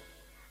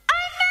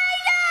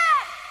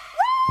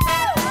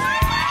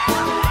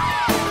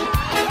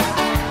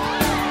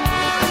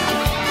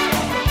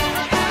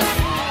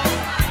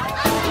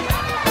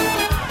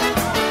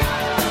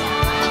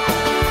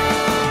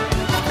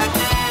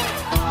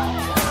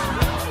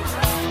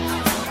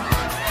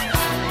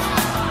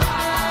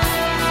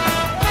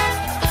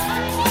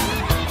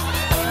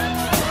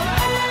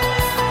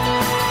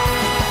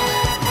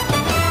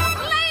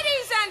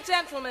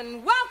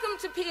 Welcome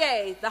to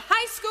PA, the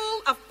High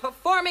School of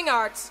Performing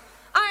Arts.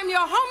 I'm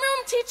your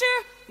homeroom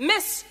teacher,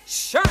 Miss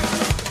Sherman.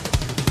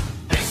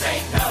 This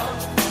ain't no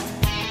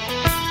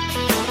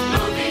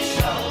movie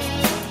show.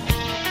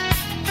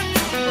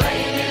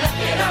 Playing in a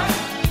theater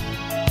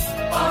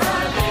or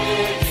a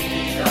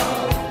video.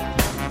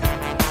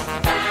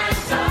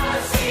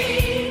 Fantasy,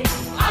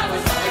 I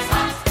was always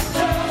hot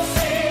to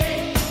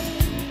see.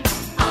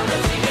 On the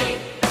TV,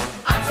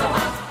 I'm so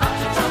hot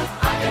to jump,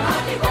 I can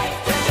hardly wait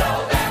to show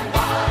them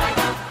what I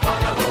got.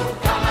 Wonder who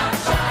come out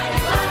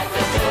shining like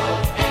the dew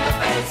in the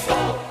face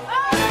school.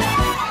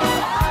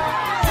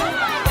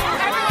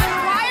 Everyone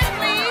quiet,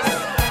 please.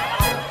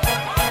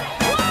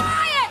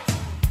 Quiet!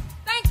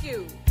 Thank you.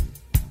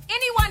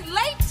 Anyone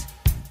late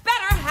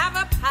better have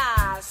a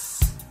pass.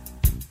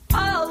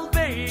 I'll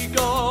be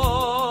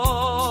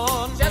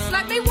gone. Just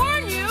let me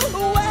warn you.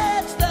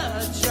 Where's the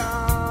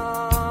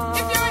charm?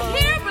 If you're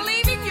here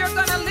believing you're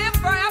gonna live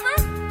forever,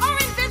 or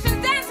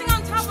envision dancing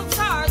on top of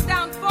cars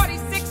down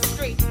 46th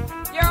Street,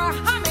 you're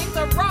humming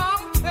the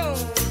wrong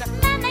tune.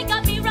 Then they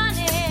got me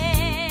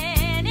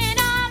running in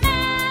a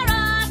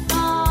marathon.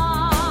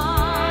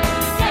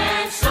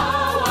 And so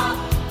on.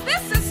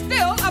 This is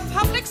still a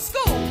public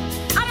school.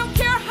 I don't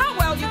care how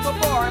well you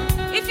perform.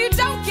 If you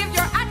don't give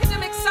your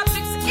academic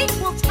subjects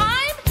equal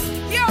time,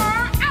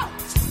 you're out.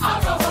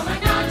 I'll go home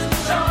and not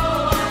show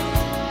up.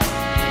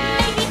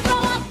 Maybe throw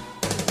up.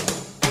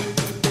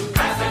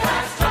 As the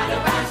class try to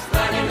pass,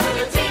 learning who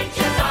the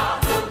teachers are,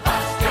 who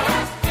bust your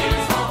ass in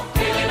small,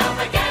 feeling up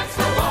against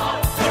the wall,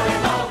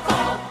 hearing roll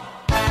call.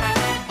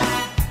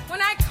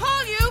 When I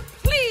call you,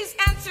 please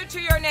answer to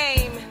your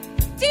name.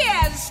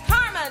 Diaz,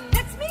 Carmen.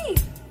 That's me.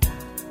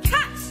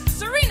 Katz,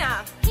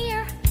 Serena.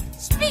 Here.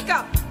 Speak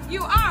up.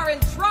 You are in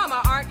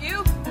drama, aren't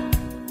you?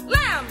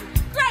 Lamb,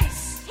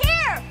 Grace.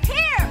 Here.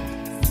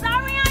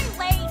 Sorry I'm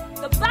late.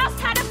 The bus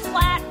had a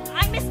flat.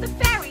 I missed the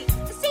ferry.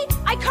 See,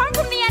 I come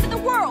from the end of the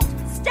world,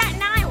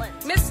 Staten Island.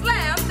 Miss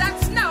Lamb,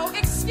 that's no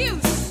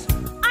excuse.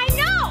 I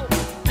know.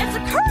 It's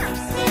a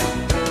curse.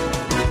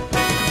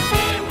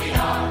 Here we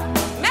are,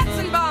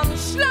 Metzenbaum,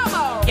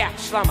 Shlomo. Yeah,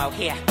 Shlomo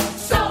here.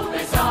 so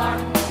bizarre.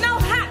 No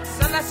hats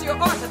unless you're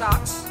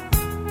Orthodox.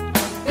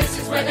 This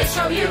is where they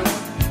show you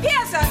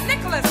Piazza,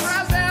 Nicholas.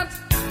 Present.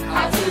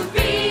 how to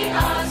be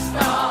a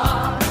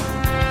star.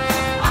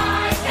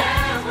 I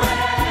can't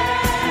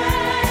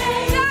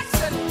wait.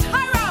 Jackson,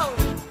 Tyrone.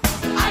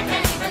 I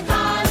can't even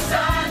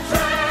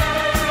concentrate.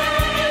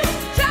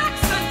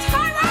 Jackson,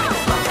 Tyrone.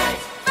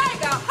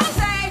 Vega,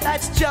 Jose.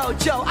 That's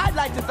Joe. I'd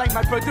like to thank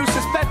my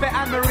producers, Pepe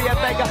and Maria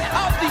Vega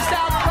of the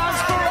South Bronx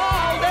for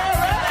all their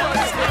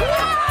efforts.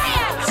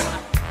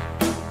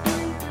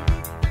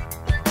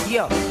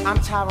 Yo, I'm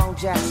Tyrone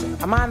Jackson.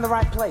 Am I in the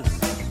right place?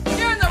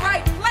 You're in the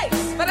right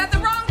place, but at the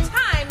wrong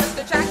time,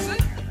 Mr. Jackson.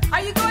 Are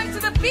you going to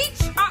the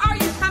beach or are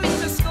you coming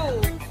to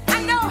school?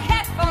 And no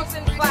headphones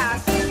in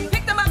class.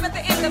 Pick them up at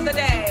the end of the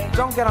day.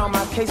 Don't get on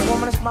my case,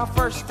 woman. It's my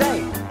first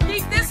day.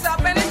 Keep this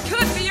up and it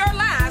could be your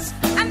last.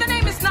 And the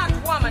name is not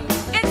woman.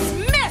 It's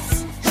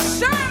Miss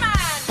Sherman.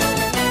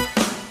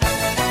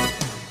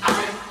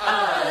 I'm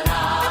alive,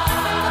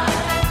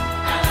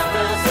 and I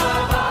will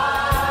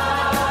survive.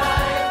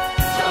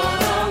 Show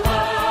the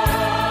world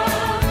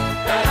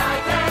that I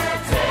can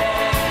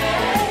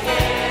take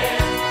it.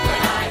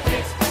 When I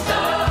hit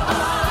the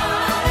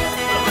heights,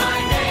 put my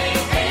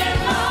name in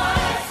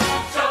lights.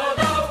 Show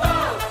the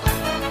world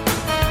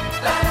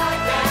that I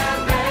can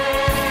make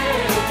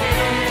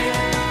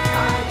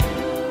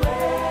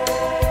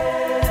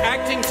it.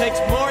 Acting takes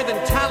more than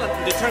talent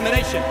and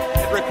determination.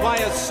 It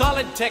requires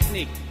solid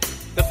technique.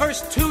 The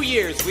first 2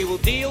 years we will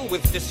deal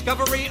with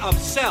discovery of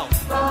self.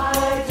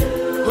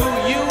 Who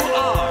you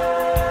are.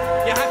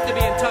 You have to be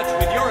in touch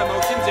with your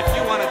emotions if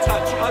you want to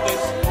touch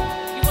others.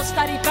 You will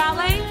study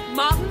ballet,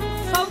 modern,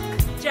 folk,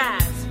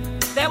 jazz.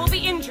 There will be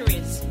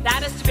injuries.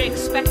 That is to be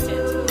expected.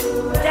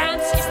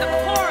 Dance is the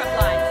core of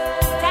life.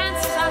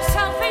 Dance is our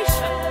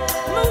salvation.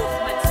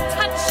 Movements,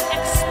 touch,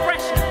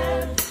 expression.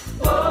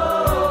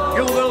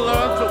 You will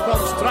learn to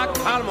construct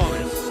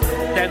harmonies,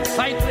 then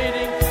sight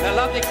reading,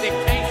 melodic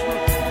dictation,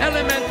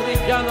 elementary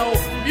piano,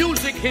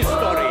 music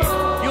history.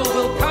 You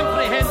will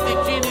comprehend the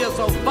genius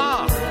of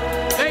Bach,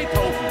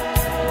 Beethoven,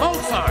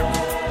 Mozart.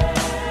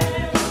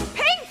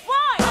 Pink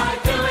Floyd! I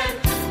do it.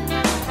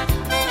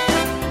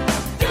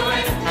 Do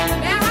it.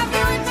 May I have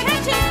your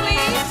attention,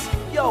 please?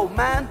 Yo,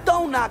 man,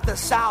 don't knock the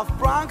South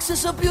Bronx.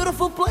 It's a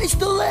beautiful place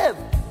to live.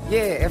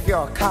 Yeah, if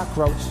you're a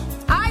cockroach.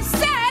 I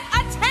said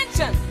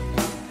attention.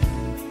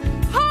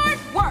 Hard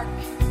work.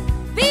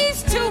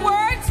 These 2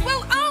 words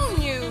will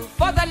own you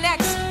for the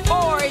next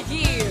 4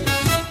 years.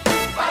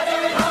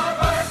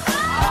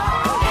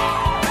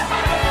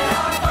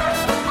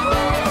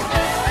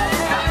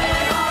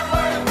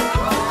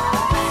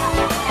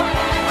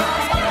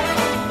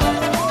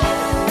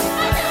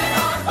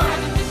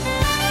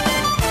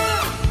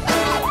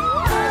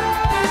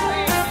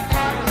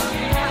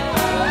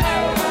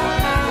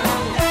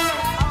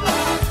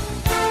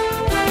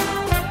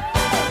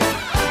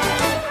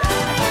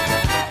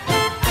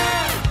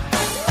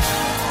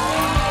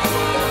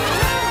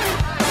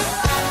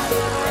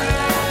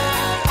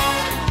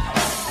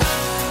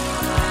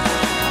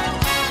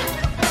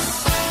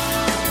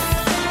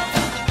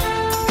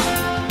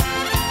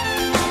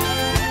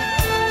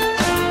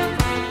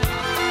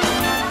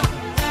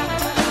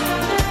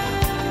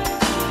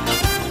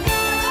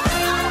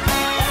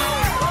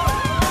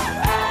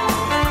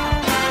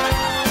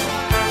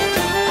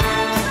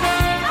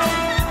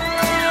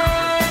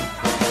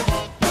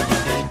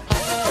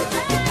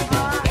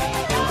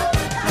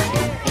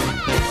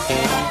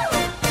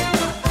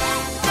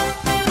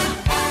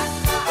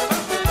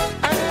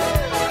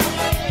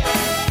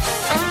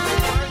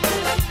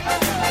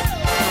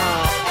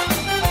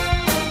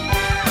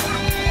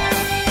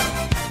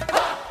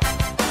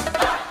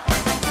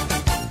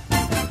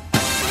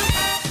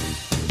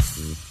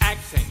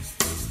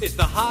 is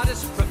the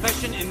hardest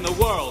profession in the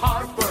world.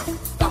 Hard work,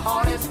 the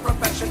hardest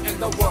profession in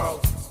the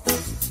world.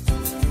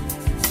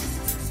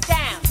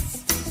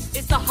 Dance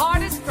is the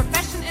hardest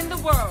profession in the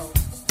world.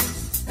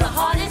 The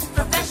hardest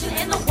profession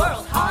in the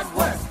world. Hard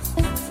work.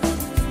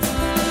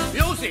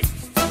 Music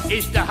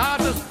is the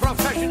hardest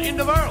profession in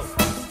the world.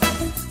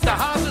 The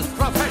hardest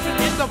profession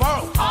in the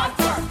world. Hard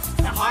work.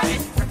 The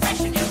hardest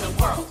profession in the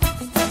world.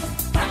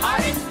 The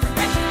hardest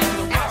profession in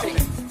the world. Acting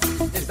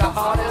is the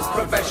hardest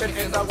profession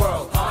in the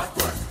world. Hard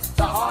work.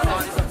 The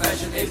hardest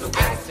profession is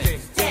acting.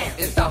 Dance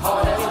is the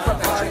hardest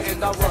profession in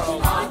the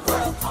world. Hard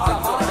work. The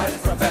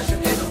hardest profession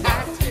is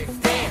acting.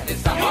 Dance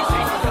is the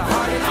hardest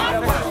profession in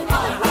the world.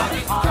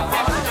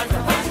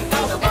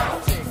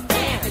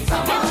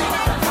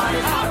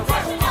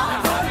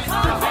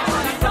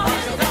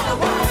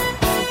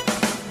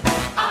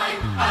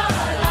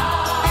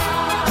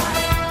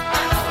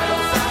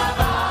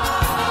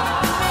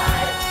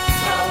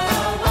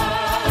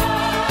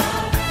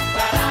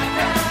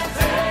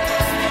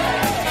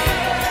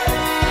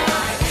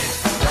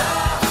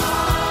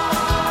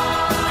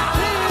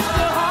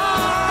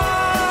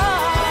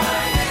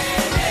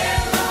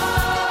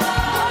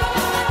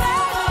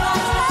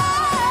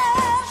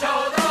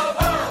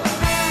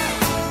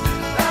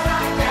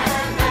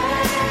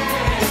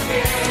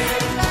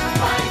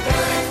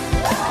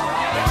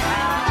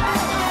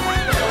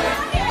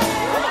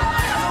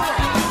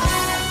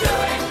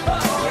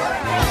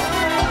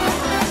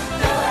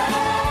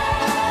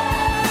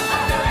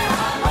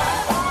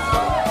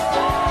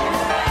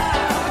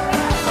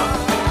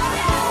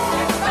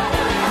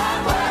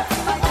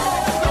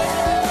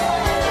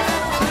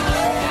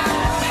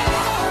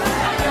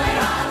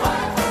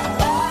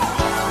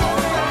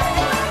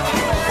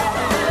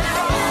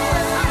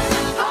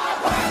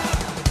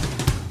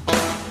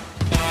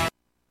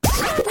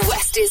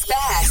 West is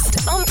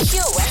best on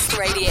Pure West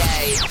Radio.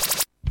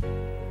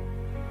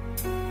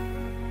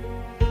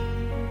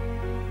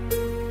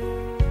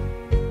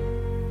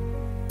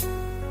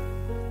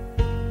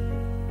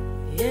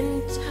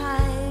 In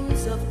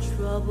times of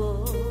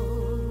trouble,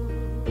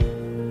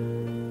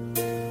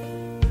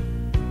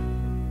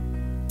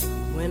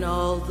 when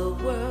all the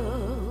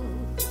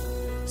world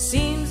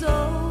seems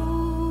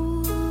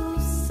oh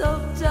so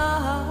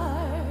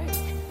dark,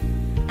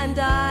 and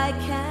I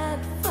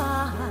can't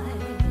find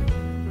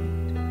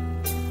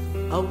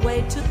a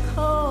way to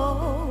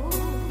cope,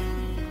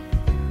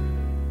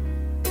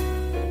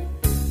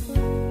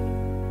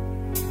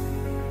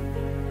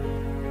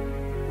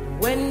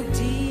 when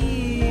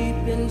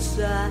deep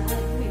inside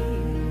me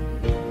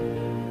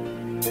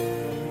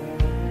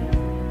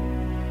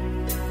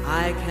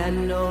I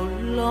can no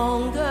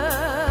longer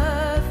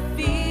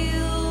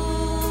feel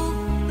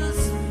the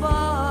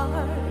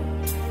spark,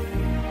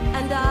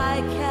 and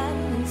I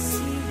can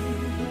see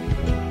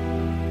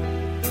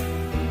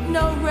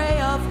no ray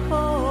of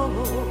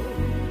hope,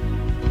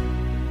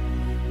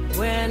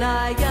 when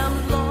I am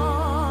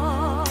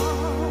lost,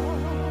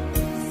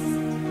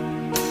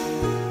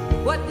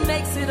 what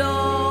makes it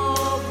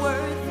all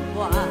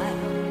worthwhile?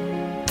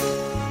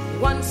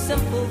 One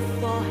simple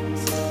thought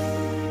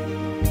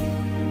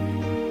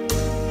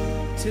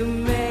to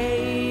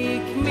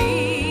make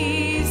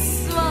me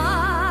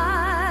smile.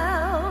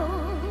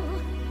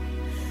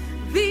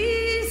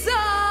 These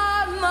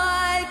are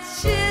my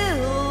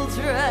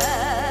children,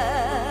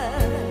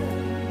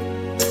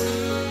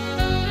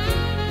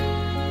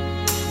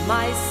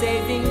 my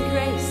saving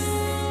grace.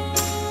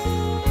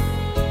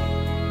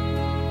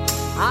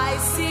 I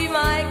see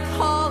my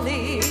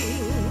calling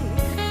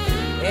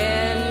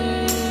in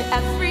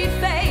every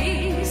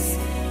face.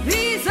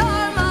 These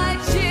are my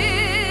children,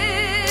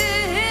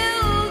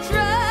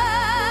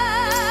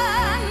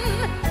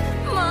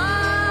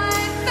 my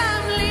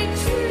family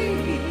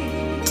tree,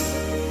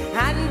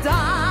 and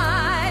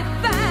I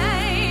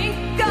thank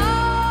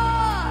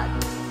God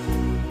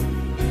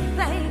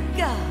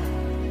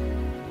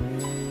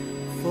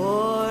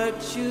for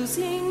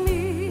choosing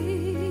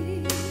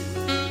me,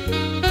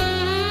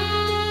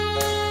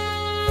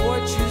 for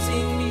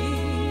choosing me.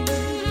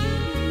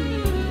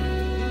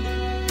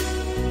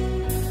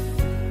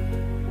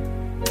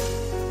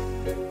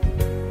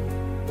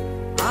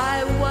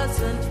 I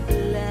wasn't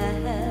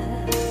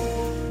blessed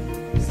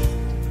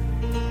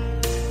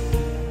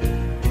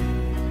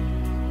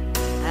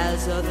as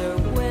other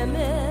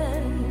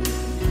women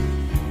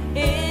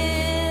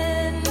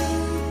in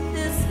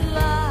this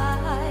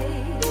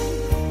life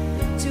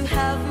to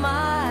have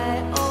my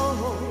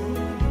own,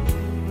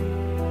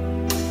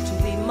 to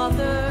be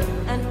mother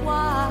and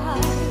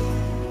wife.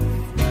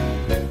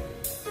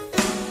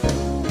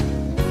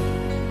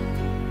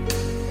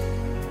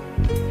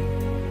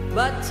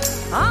 But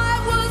I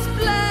was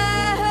blessed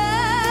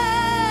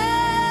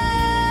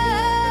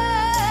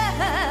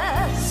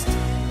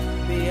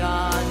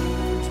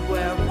beyond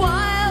where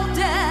wild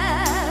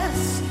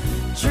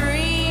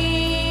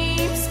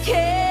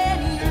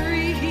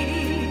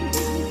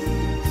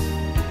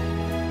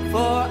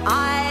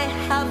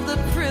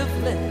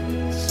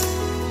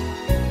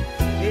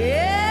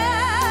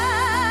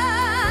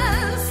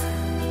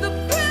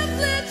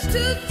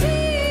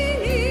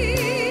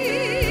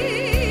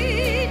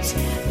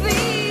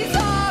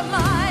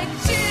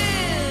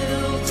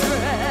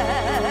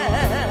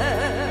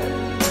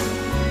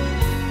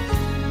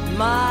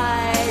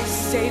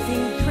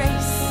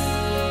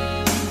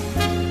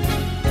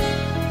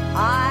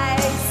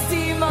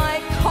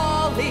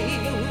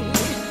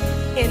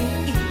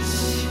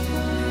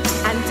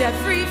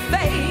free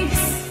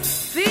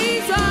face.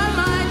 These are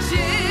my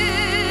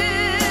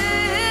children,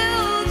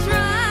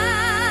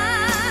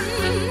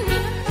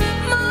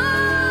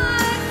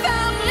 my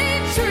family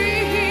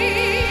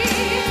tree,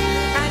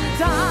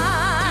 and I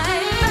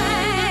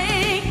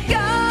thank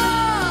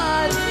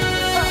God.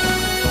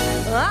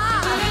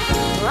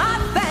 I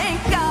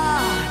thank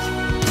God.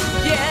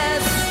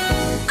 Yes,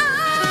 I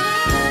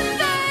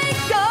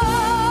thank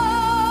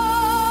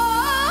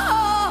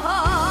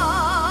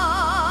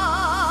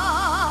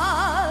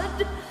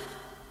God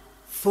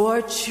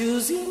for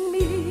choosing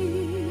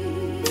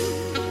me,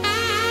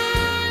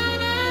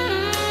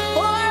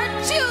 for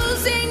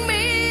choosing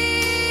me.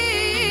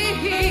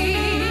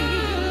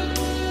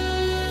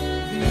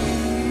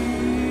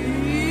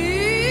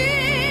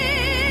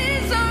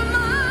 These are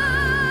my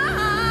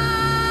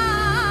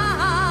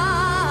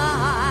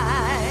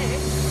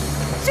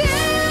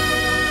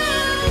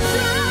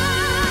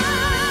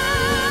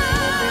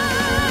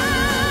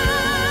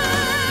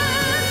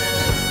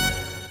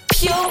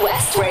Pure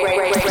West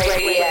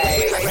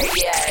Radio.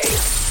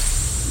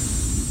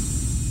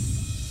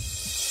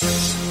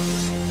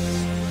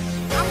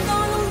 I'm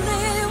gonna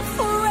live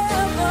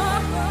forever.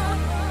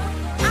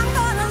 I'm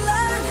gonna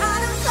learn how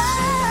to fly.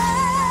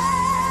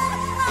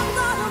 I'm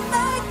gonna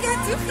make it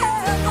to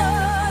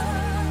heaven.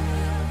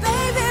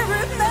 Baby,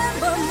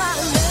 remember my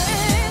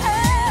name.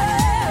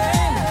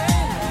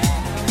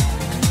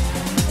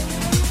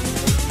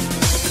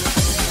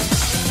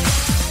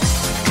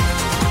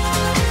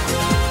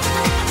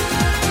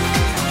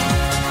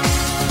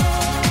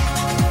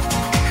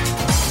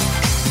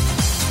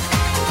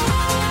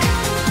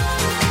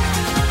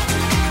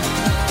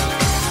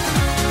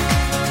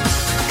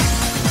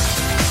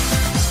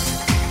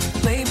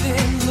 Baby,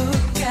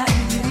 look at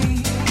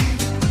me.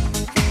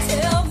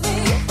 Tell me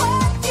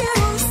what you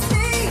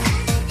see.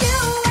 You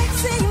ain't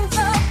seen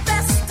the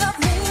best of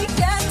me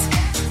yet.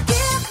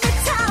 Give me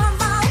time,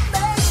 I'll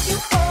make you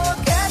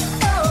forget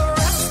the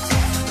rest.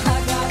 I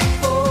got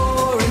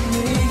more in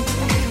me,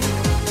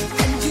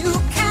 and you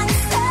can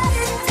set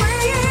it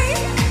free.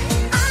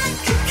 I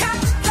can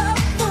catch the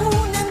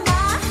moon in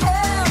my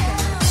hand.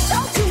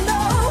 Don't you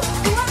know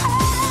who I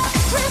am?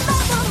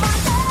 Remember my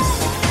name.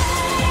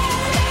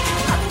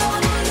 I'm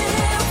gonna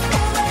live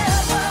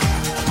forever.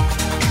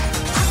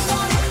 I'm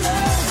gonna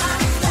learn how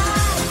to fly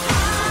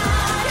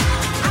high.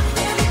 I'm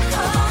really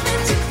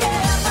coming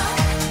together.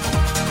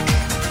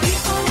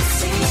 People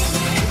see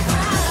me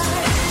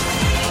cry.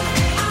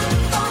 I'm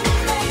gonna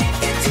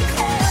make it to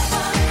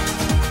heaven.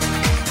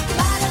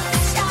 Light up the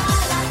sky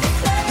like a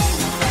flame.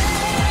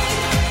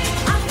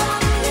 I'm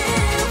gonna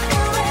live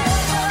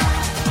forever.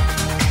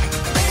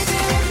 Baby,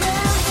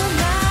 remember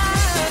my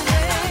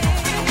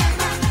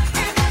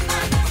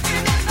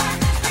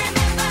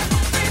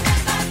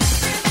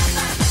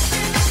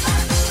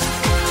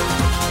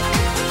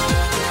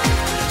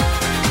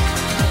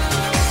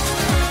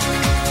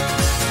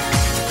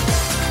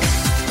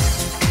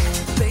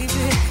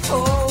Baby,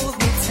 hold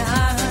me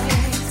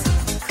tight.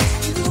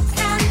 You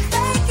can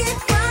make it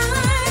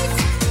right.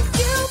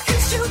 You can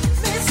shoot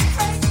me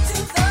straight to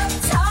the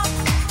top.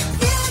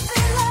 Give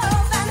me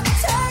love and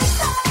take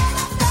all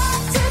I've got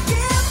to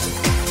give.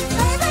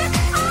 Baby,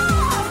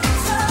 all the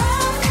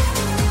time.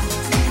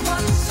 Too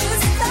much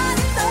is not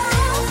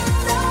enough.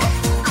 No,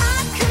 I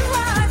can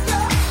ride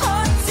your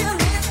heart till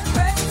it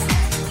breaks.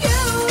 You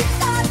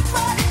got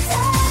what it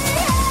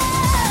takes.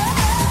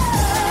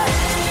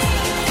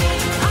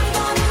 I'm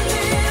gonna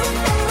live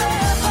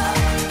forever.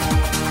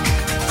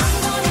 I'm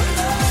gonna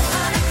learn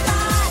how to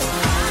fly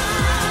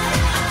high.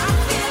 I'm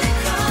really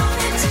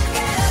coming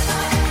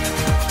together.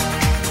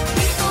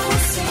 People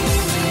will see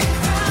me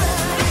cry.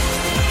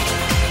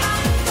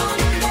 I'm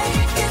gonna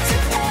make it to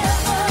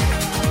heaven.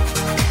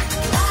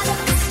 Light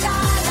up the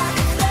sky like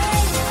a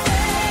flame.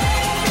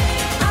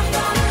 I'm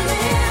gonna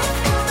live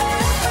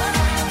forever.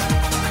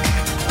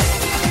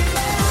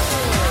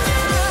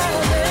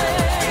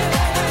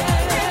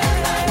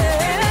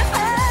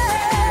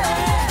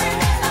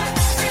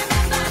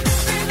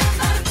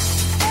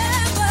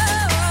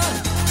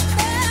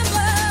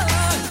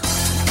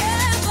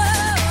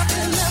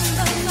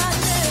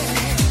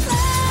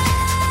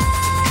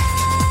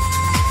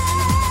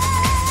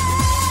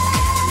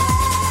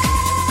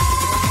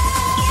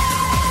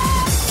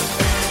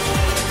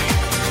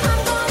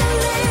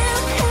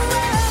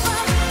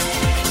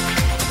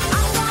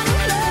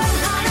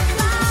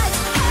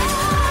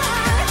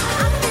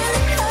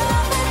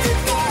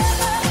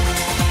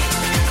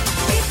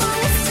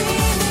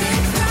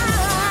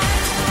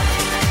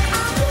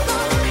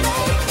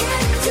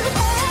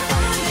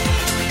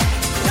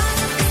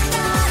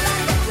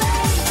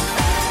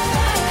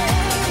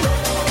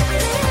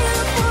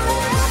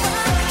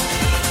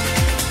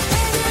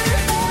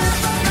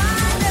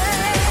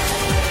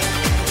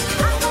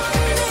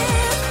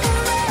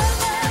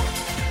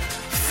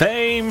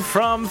 Fame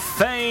from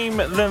Fame,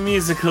 the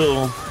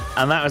musical.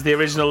 And that was the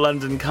original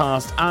London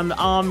cast. And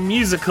our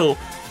musical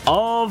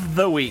of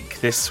the week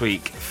this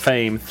week.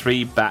 Fame,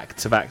 3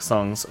 back-to-back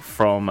songs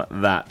from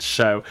that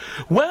show.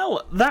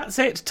 Well, that's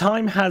it.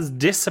 Time has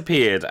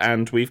disappeared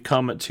and we've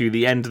come to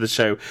the end of the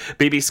show.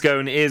 BB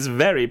Scone is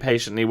very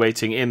patiently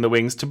waiting in the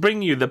wings to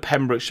bring you the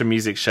Pembrokeshire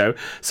Music Show,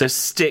 so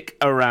stick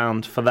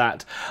around for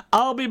that.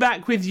 I'll be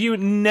back with you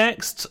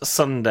next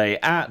Sunday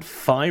at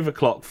 5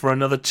 o'clock for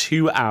another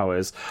 2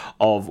 hours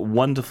of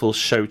wonderful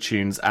show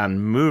tunes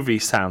and movie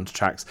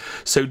soundtracks,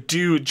 so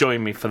do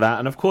join me for that.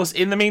 And of course,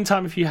 in the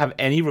meantime, if you have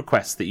any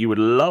requests that you would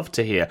love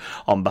to hear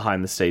on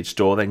Behind the Stage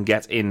Door, then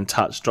get in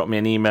touch, drop me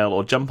an email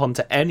or jump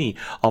onto any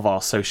of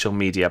our social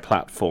media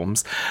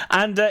platforms.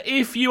 And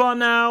if you are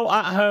now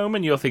at home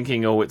and you're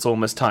thinking, oh, it's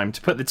almost time to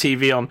put the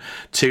TV on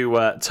to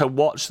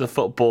watch the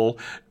football,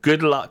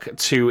 good luck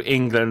to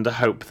England. I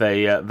hope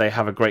they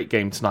have a great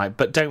game tonight.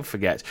 But don't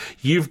forget,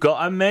 you've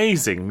got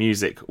amazing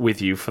music with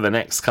you for the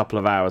next couple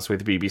of hours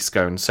with BB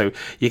Scone, so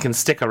you can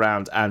stick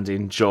around and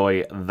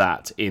enjoy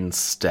that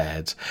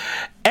instead.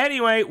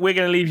 Anyway, we're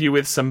going to leave you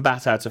with some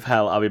Bat Out of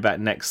Hell. I'll be back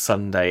next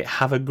Sunday.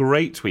 Have a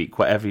great week,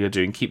 whatever you're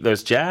doing. Keep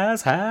those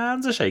jazz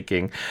hands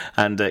a-shaking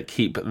and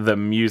keep the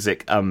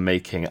music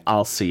a-making.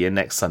 I'll see you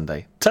next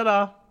Sunday.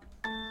 Ta-da!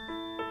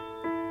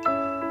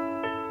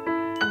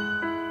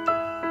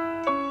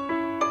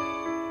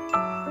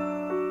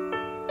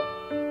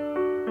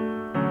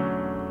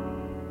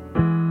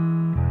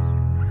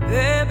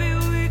 Baby,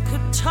 we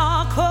could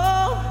talk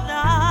all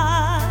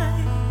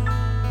night,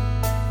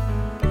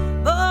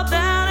 but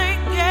that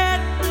ain't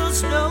getting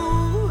us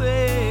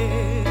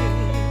nowhere.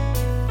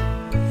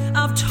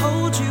 I've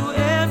told you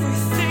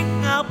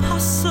everything I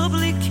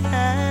possibly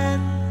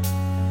can.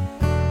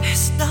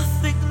 There's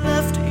nothing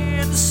left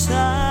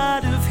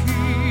inside of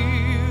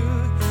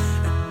here.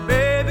 And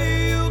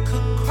baby, you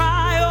could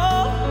cry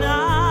all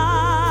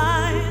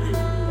night,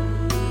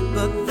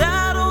 but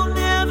that'll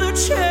never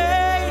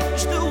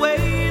change the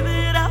way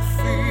that I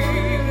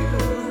feel.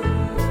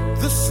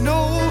 The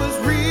snow is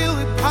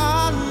really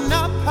piling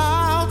up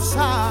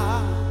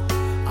outside.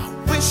 I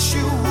wish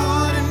you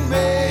wouldn't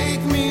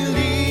make me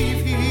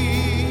leave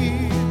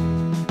here.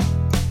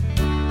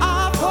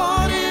 I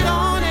poured it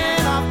on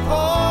and I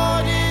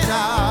poured it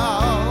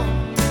out.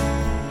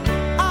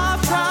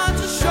 I've tried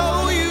to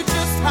show you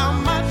just how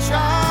much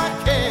I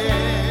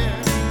care.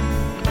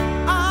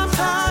 I'm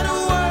tired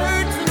of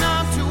words and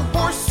I'm too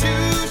hoarse to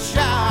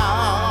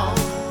shout.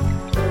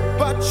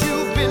 But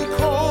you've been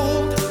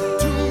cold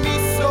to me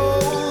so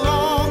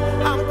long,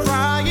 I'm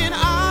crying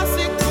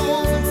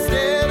icicles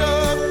instead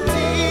of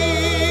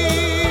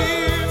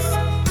tears.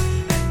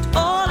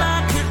 All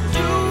I can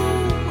do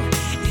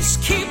is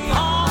keep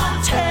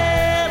on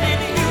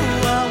telling you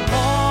I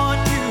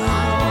want you,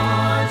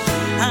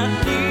 I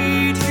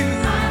need you,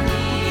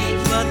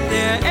 but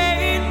there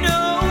ain't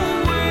no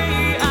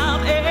way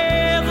I'm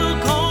ever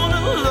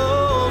gonna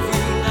love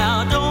you. Now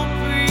don't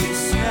be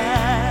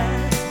sad,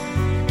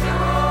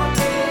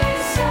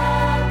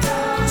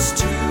 'cause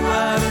 2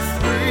 out of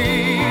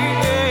 3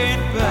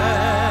 ain't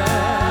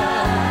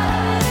bad.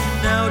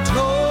 Now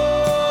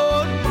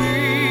don't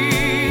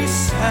be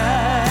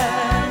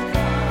sad,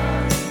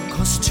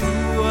 'cause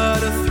 2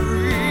 out of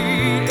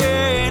 3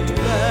 ain't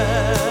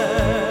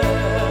bad.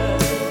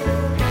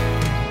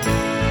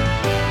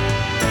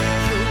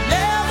 You'll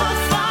never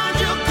find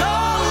your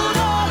gold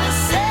on a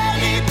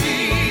sandy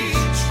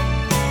beach.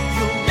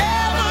 You'll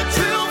never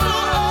drill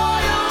for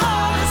oil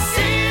on a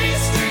city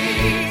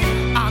street.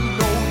 I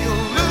know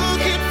you're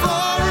looking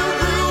for a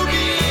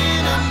ruby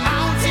in a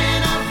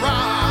mountain of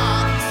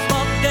rocks.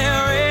 But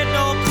there ain't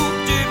no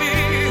Coupe de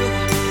Ville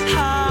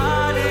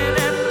hiding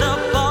at the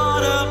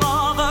bottom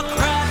of a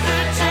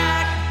Cracker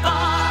Jack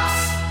box.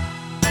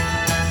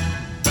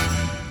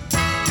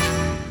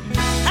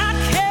 I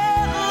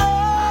can't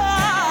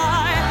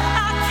lie,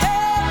 I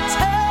can't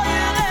tell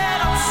you that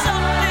I'm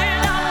something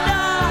I'm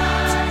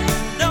not.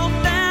 No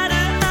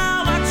matter how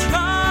I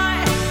try,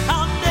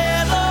 I'll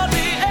never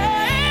be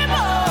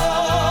able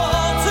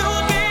to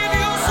give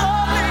you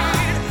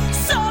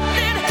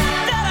something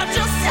that I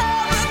just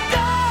haven't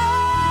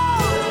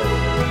got.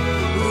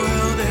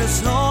 Well, there's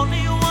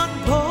only one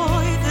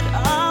boy that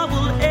I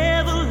will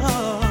ever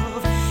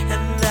love,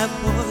 and that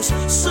was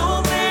so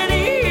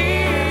many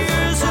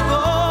years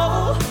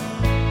ago.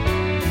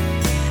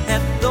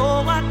 And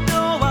though I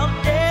know I'll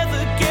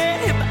never get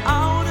him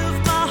out of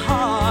my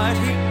heart,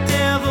 he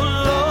never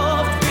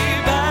loved me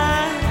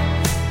back.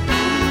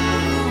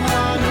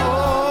 I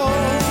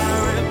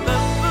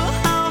remember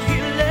how he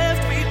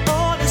left me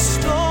on a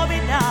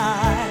stormy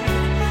night.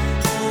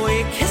 Oh,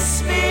 he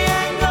kissed me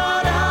and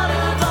got out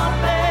of our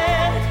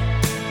bed.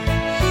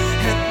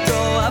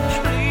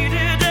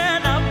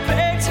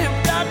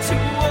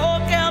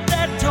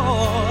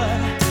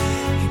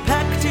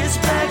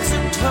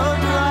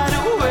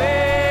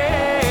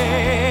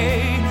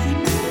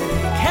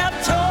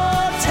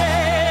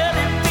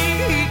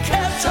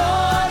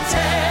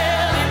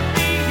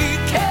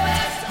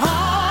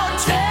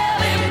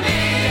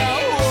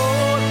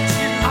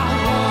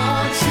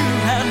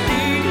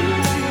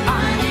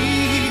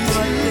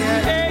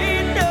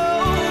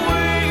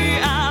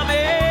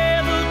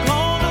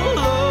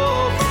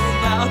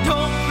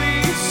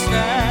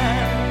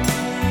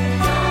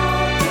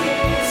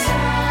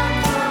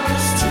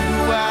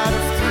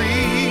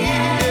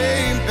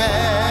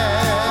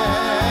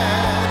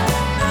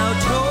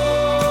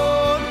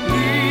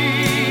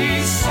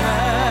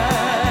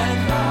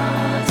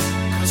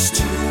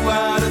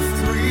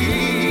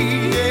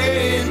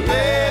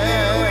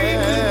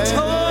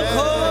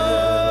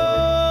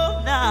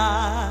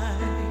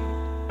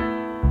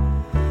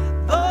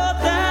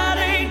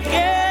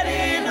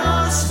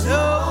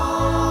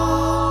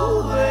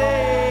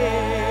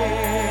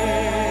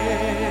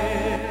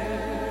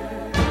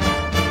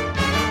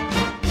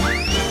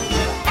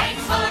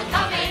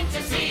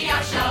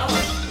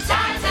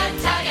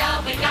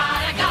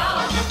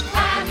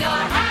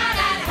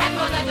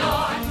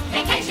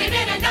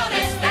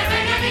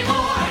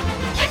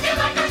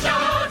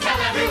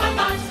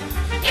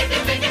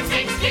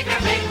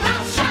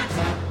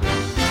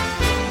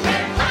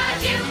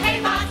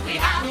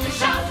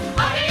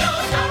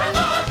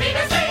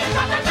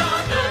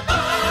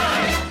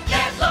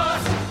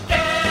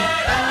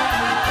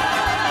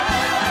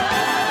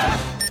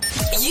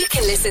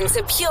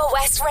 to Pure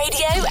West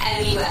Radio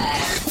anywhere.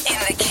 In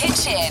the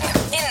kitchen,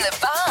 in the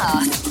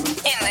bath,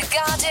 in the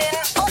garden,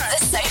 on the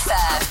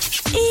sofa,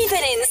 even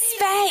in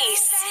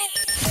space.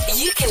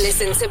 You can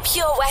listen to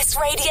Pure West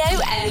Radio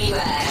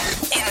anywhere.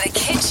 In the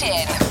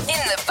kitchen,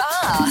 in the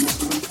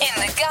bath, in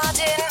the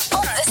garden,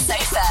 on the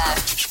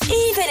sofa,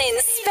 even in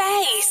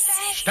space.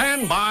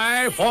 Stand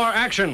by for action.